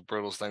one of the most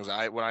brutal things.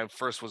 When I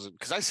first was,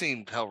 because I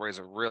seen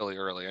Hellraiser really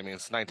early. I mean,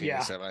 it's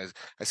 1987. Yeah.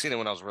 I seen it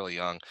when I was really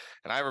young,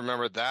 and I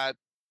remember that,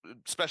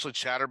 especially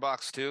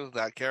Chatterbox too.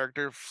 That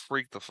character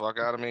freaked the fuck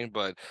out of me.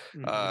 But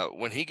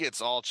when he gets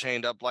all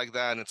chained up like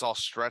that and it's all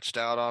stretched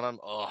out on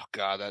him, oh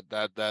god,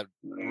 that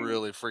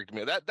really freaked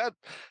me. That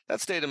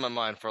stayed in my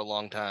mind for a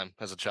long time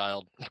as a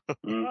child.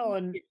 Well,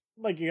 and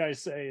like you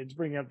guys say, it's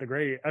bringing up the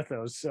great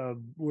ethos.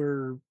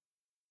 We're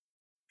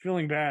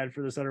feeling bad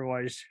for this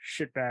otherwise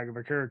shitbag of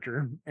a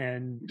character,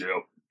 and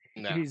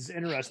he's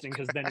interesting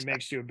because then it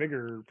makes you a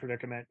bigger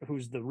predicament.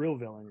 Who's the real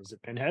villain? Is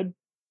it Pinhead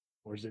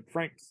or is it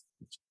Frank?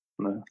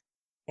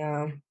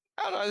 Yeah.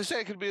 I don't know. I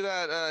say it could be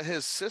that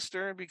his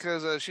sister,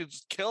 because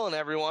she's killing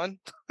everyone.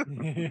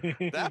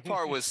 that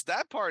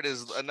part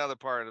is another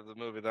part of the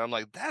movie that I'm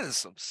like, that is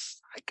some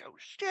psycho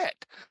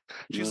shit.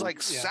 She's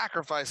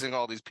sacrificing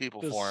all these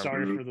people for him.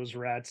 Sorry for those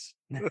rats.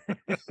 The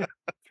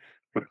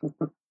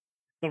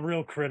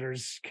real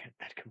critters can't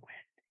let him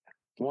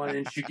win. Why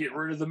didn't you get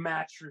rid of the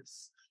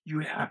mattress? You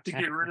have to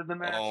get rid of the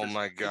mattress. Oh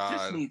my god! It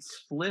just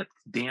needs flipped.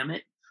 Damn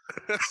it.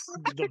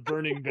 The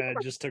burning bed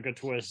just took a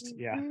twist.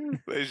 Yeah,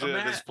 they should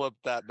have just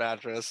flipped that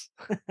mattress.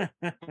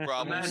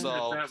 Problem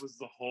solved. That was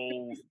the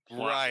whole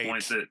plot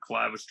point that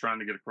Clive was trying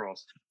to get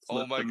across.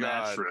 Flip my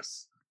god!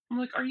 Mattress. I'm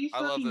like, are you?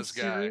 I love this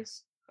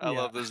serious? guy. I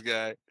love this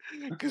guy.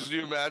 Because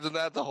you imagine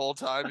that the whole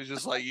time he's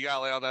just like, you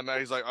gotta lay on that mat.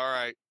 He's like, all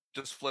right,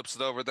 just flips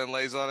it over, then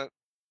lays on it.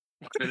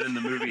 And then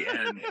the movie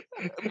ends.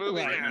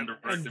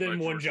 And then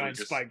one giant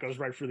spike goes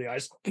right through the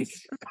eyes.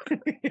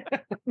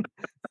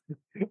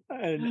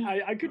 And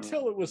I could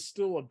tell it was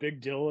still a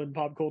big deal in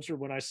pop culture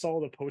when I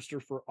saw the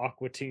poster for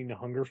Aqua Teen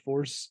Hunger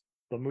Force,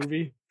 the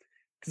movie.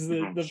 Because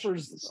the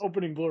first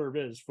opening blurb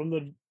is, from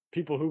the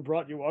people who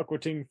brought you Aqua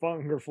Teen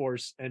Hunger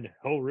Force and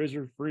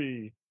Hellraiser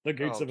Free, the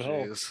gates of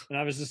hell. And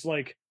I was just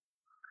like,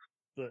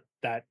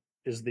 that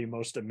is the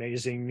most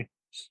amazing,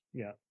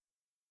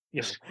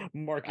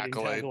 marketing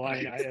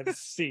tagline I have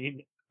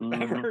seen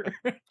ever.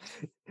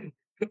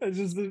 It's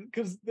just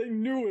because they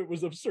knew it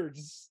was absurd,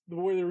 just the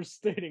way they were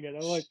stating it.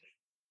 I'm like,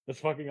 that's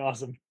fucking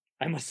awesome.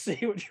 I must see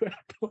what you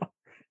have.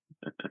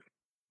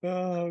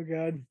 Oh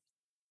god.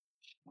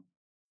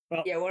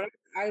 Well, yeah,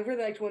 I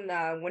really liked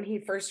when he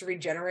first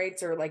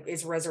regenerates or like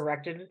is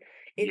resurrected.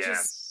 It's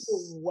just so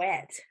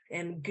wet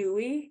and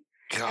gooey.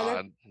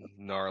 God,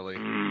 gnarly.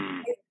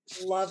 I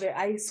love it.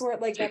 I swear,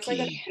 like that's like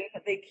a thing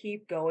that they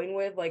keep going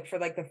with, like for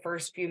like the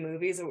first few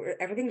movies.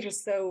 Everything's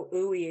just so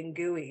ooey and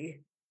gooey.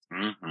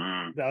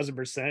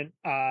 1000%.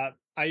 I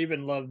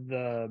even love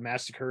the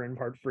massacre in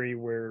Part 3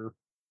 where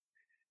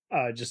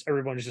just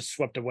everyone is just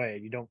swept away.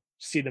 You don't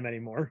see them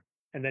anymore,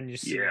 and then you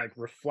see like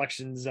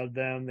reflections of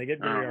them. They get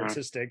very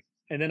artistic,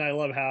 and then I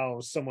love how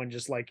someone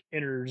just like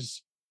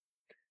enters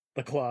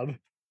the club.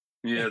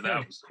 Yeah,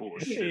 that was cool.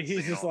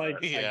 He's just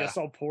like, I guess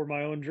I'll pour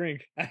my own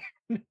drink.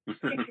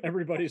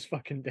 Everybody's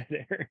fucking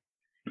dead air,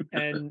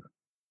 and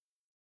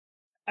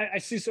I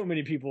see so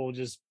many people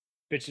just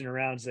bitching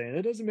around saying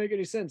it doesn't make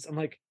any sense. I'm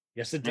like,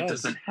 yes, it does. It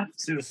doesn't have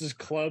to. This is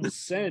Club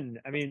Sin.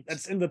 I mean,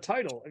 that's in the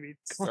title. I mean,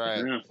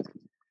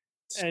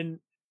 and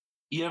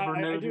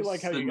I do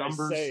like how you guys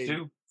say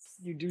too.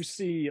 You do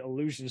see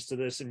allusions to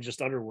this in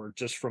just underwork,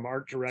 just from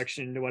art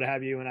direction to what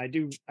have you. And I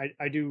do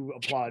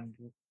applaud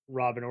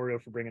Robb and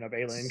Oreo for bringing up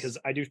Alien, because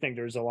I do think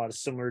there's a lot of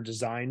similar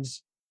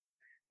designs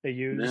they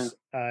use.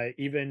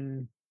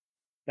 Even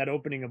that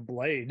opening of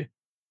Blade,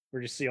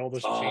 where you see all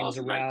those chains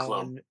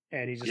around,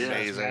 and he just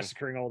starts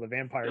massacring all the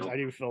vampires.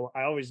 I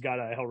always got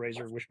a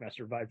Hellraiser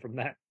Wishmaster vibe from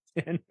that,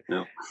 and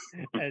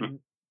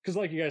because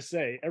like you guys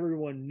say,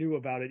 everyone knew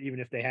about it even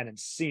if they hadn't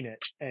seen it,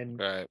 and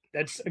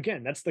that's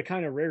the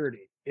kind of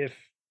rarity. If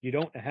you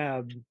don't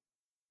have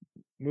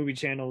movie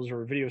channels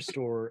or video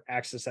store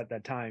access at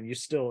that time,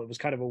 it was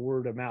kind of a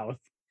word of mouth,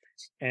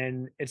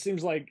 and it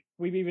seems like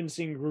we've even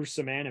seen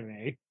gruesome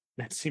anime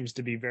that seems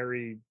to be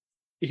very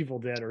Evil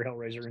Dead or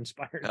Hellraiser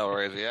inspired.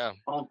 Hellraiser, yeah.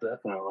 Oh,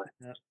 definitely.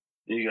 Yeah.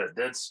 You got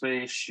Dead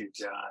Space. You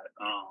got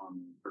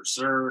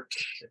Berserk.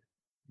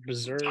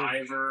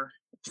 Diver.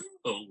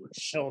 Oh,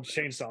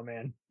 Chainsaw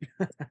Man.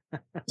 I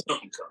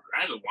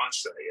haven't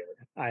watched that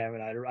yet. I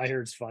haven't either. I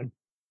hear it's fun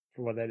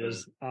for what that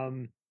is.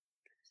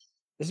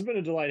 This has been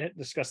a delight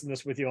discussing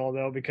this with you all,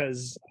 though,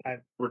 because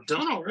we're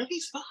done already.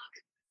 Fuck.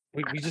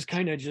 We just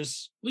kind of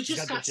we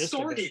just got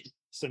started.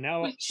 So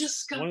now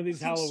one of these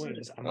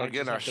Halloweens, I'm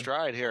getting our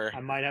stride here.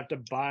 I might have to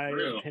buy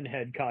a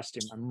Pinhead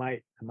costume. I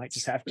might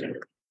just have to.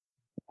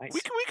 Nice.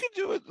 We could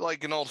do it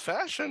like an old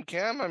fashioned,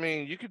 Cam. I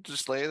mean, you could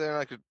just lay there. And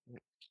I could.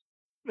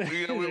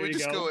 We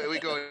just go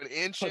an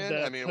inch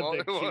in. I mean,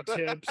 the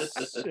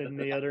Q-tips and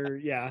the other.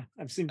 Yeah,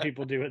 I've seen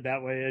people do it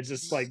that way. It's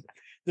just like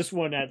This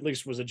one at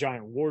least was a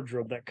giant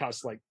wardrobe that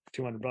cost like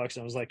 $200, and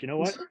I was like, you know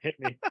what, hit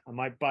me. I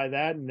might buy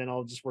that, and then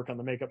I'll just work on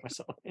the makeup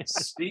myself.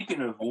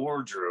 Speaking of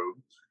wardrobe,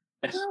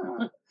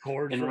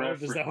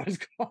 wardrobe, is that what it's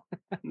called?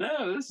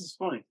 No, this is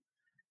funny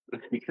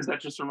because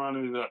that just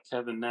reminded me about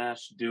Kevin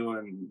Nash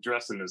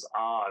dressing as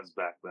Oz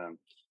back then.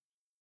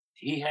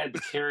 He had to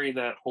carry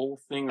that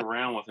whole thing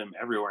around with him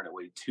everywhere, and it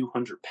weighed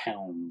 200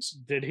 pounds.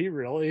 Did he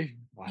really?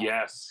 Wow.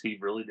 Yes, he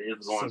really did. It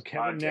was on so his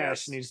Kevin podcast.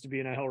 Nash needs to be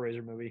in a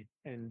Hellraiser movie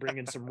and bring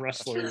in some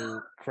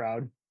wrestler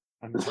crowd.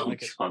 I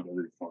like it.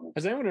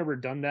 Has anyone ever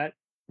done that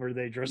where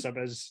they dress up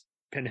as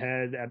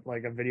Pinhead at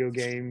like a video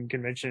game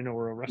convention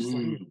or a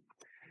wrestling?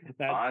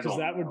 Because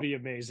that would be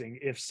amazing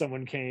if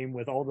someone came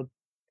with all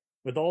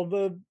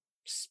the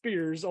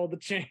spears, all the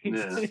chains,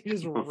 and he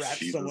just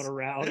wrapped someone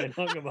around and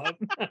hung him up.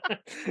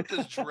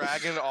 Just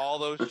dragging all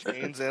those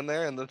chains in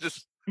there, and then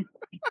just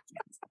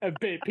and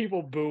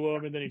people boo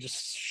him, and then he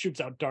just shoots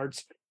out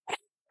darts.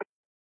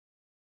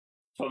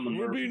 There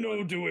will be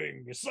no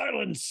doing.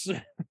 Silence.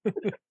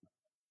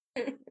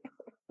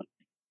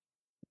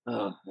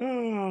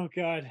 Oh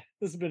God,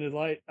 this has been a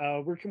delight.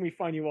 Where can we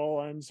find you all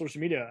on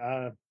social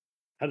media?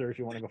 Heather, if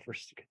you want to go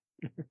first.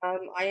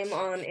 I am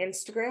on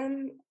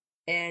Instagram.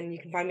 And you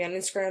can find me on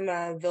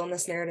Instagram,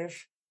 Villainess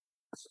Narrative.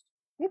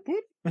 Whoop,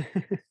 whoop.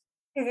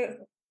 Thank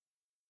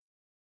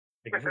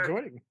you for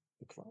joining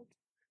the club.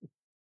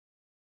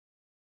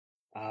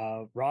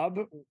 Rob,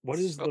 what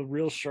is the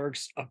Real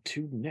Sharks up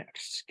to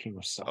next? King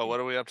of Sun. Oh, what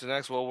are we up to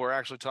next? Well, we're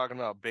actually talking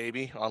about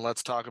Baby on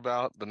Let's Talk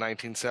About, the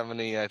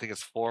 1970, I think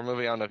it's 4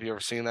 movie. I don't know if you ever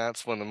seen that.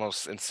 It's one of the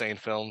most insane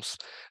films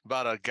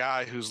about a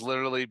guy who's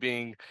literally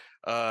being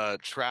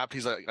trapped.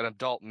 He's like an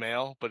adult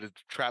male, but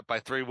it's trapped by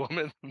 3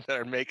 women that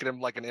are making him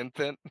like an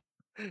infant.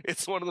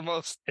 It's one of the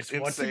most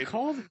insane. What's it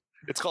called?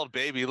 It's called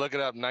Baby. Look it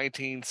up,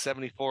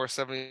 1974,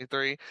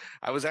 73.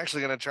 I was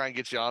actually going to try and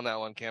get you on that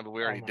one, Cam, but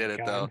we already did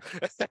it, though.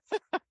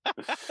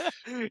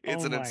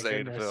 It's an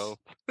insane film.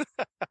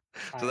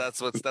 So that's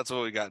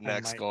what we got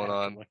next going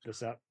on. Look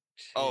this up.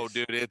 Oh,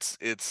 dude, it's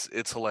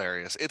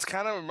hilarious. It's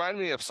kind of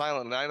reminded me of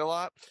Silent Night a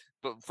lot,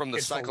 but from the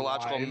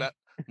psychological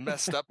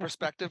messed up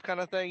perspective kind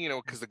of thing,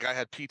 because the guy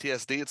had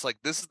PTSD. It's like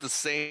this is the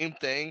same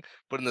thing,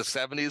 but in the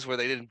 70s where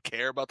they didn't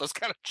care about those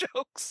kind of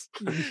jokes.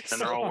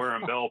 And they're all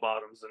wearing bell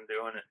bottoms and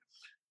doing it.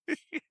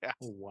 Yeah.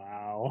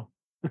 Wow.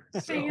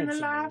 Staying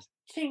alive,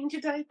 change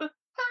your diaper.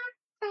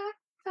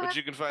 But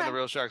you can find the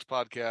Real Sharks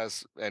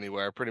podcast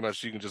anywhere. Pretty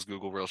much, you can just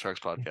Google Real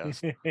Sharks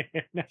podcast.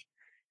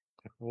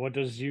 What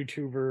does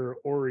YouTuber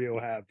Oreo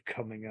have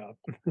coming up?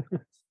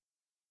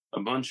 A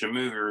bunch of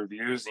movie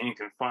reviews, and you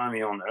can find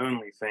me on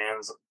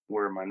OnlyFans,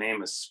 where my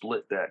name is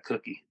Split That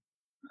Cookie.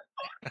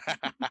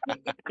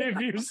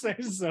 If you say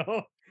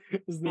so.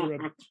 Is there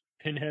a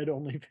Pinhead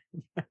OnlyFans?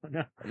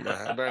 No.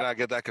 I better not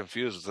get that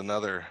confused. It's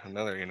another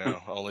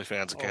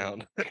OnlyFans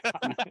account.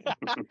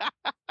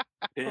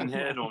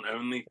 Pinhead on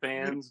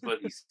OnlyFans, but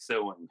he's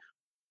sewing.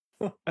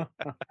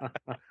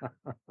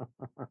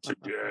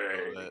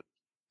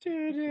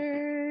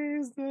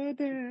 Today's the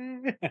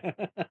day.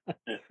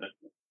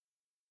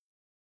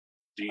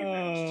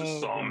 Demons to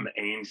some,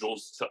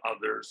 angels to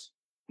others,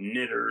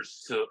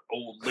 knitters to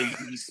old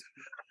ladies.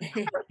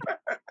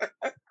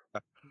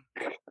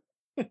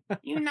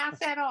 You knock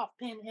that off,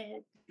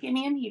 Pinhead. Give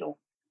me a needle.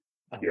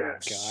 Oh,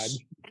 yes.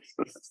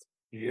 God.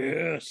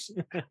 Yes.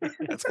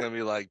 That's going to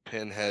be like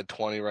Pinhead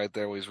 20 right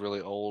there, where he's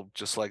really old,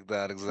 just like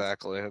that.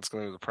 Exactly. That's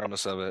going to be the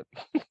premise of it.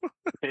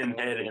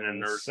 Pinhead in a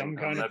nursing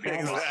home.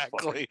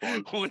 Exactly.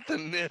 With the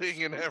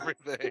knitting and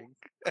everything.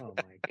 Oh,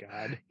 my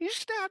God. You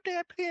stop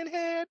that,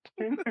 Pinhead.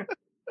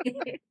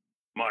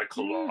 My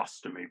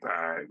colostomy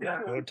bag.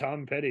 Oh,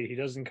 Tom Petty. He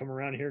doesn't come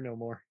around here no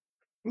more.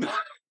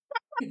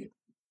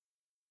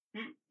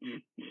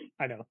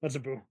 I know. That's a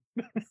boo.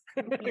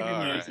 All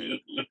right.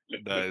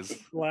 Nice.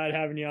 Glad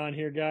having you on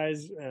here,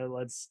 guys.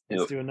 Let's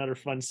do another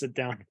fun sit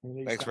down.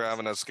 Thanks for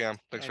having us, Cam.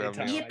 Thanks for having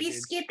us. Yippee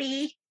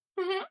skippy.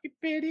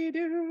 Skippity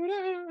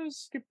doo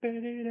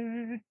skippity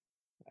doo.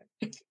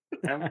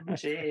 All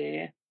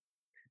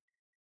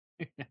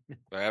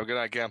right, have a good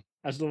night, Cam.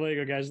 Hasta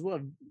luego, guys.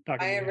 Love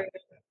talking to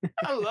you.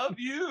 I love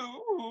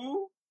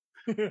you.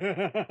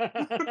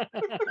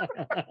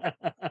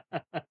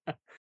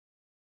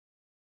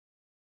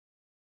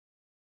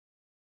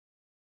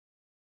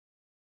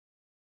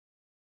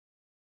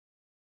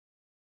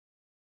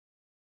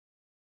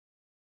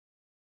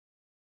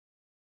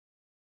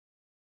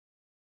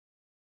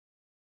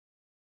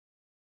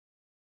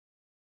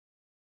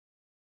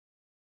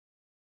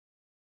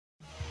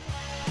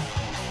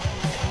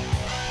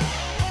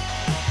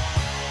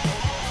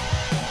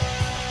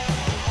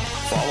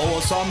 Follow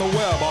us on the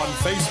web on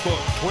Facebook,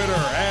 Twitter,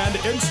 and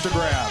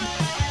Instagram.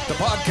 The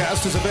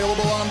podcast is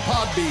available on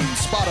Podbean,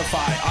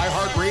 Spotify,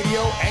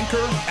 iHeartRadio,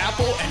 Anchor,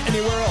 Apple, and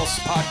anywhere else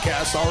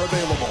podcasts are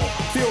available.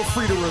 Feel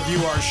free to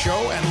review our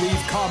show and leave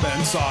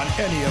comments on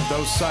any of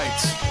those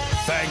sites.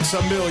 Thanks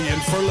a million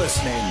for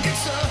listening.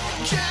 It's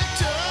a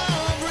jacked